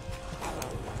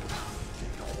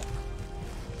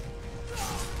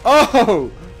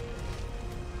 Oh!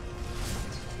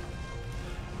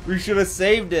 We should have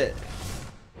saved it.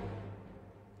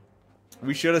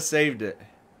 We should have saved it.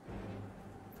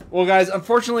 Well, guys,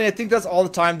 unfortunately, I think that's all the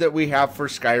time that we have for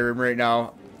Skyrim right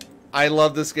now. I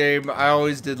love this game. I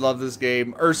always did love this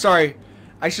game. Or, sorry,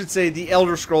 I should say the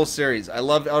Elder Scrolls series. I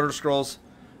love Elder Scrolls.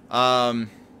 You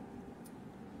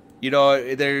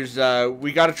know, there's,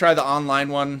 we got to try the online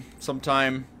one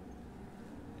sometime.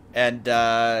 And,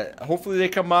 hopefully they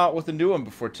come out with a new one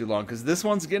before too long. Because this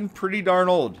one's getting pretty darn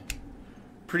old.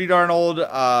 Pretty darn old.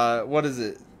 What is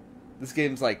it? This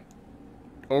game's like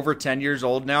over 10 years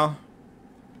old now.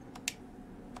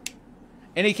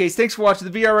 Any case, thanks for watching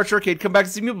the VR Retro Arcade. Come back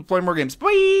and see me play more games.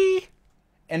 Bye!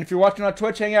 And if you're watching on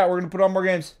Twitch, hang out. We're going to put on more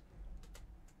games.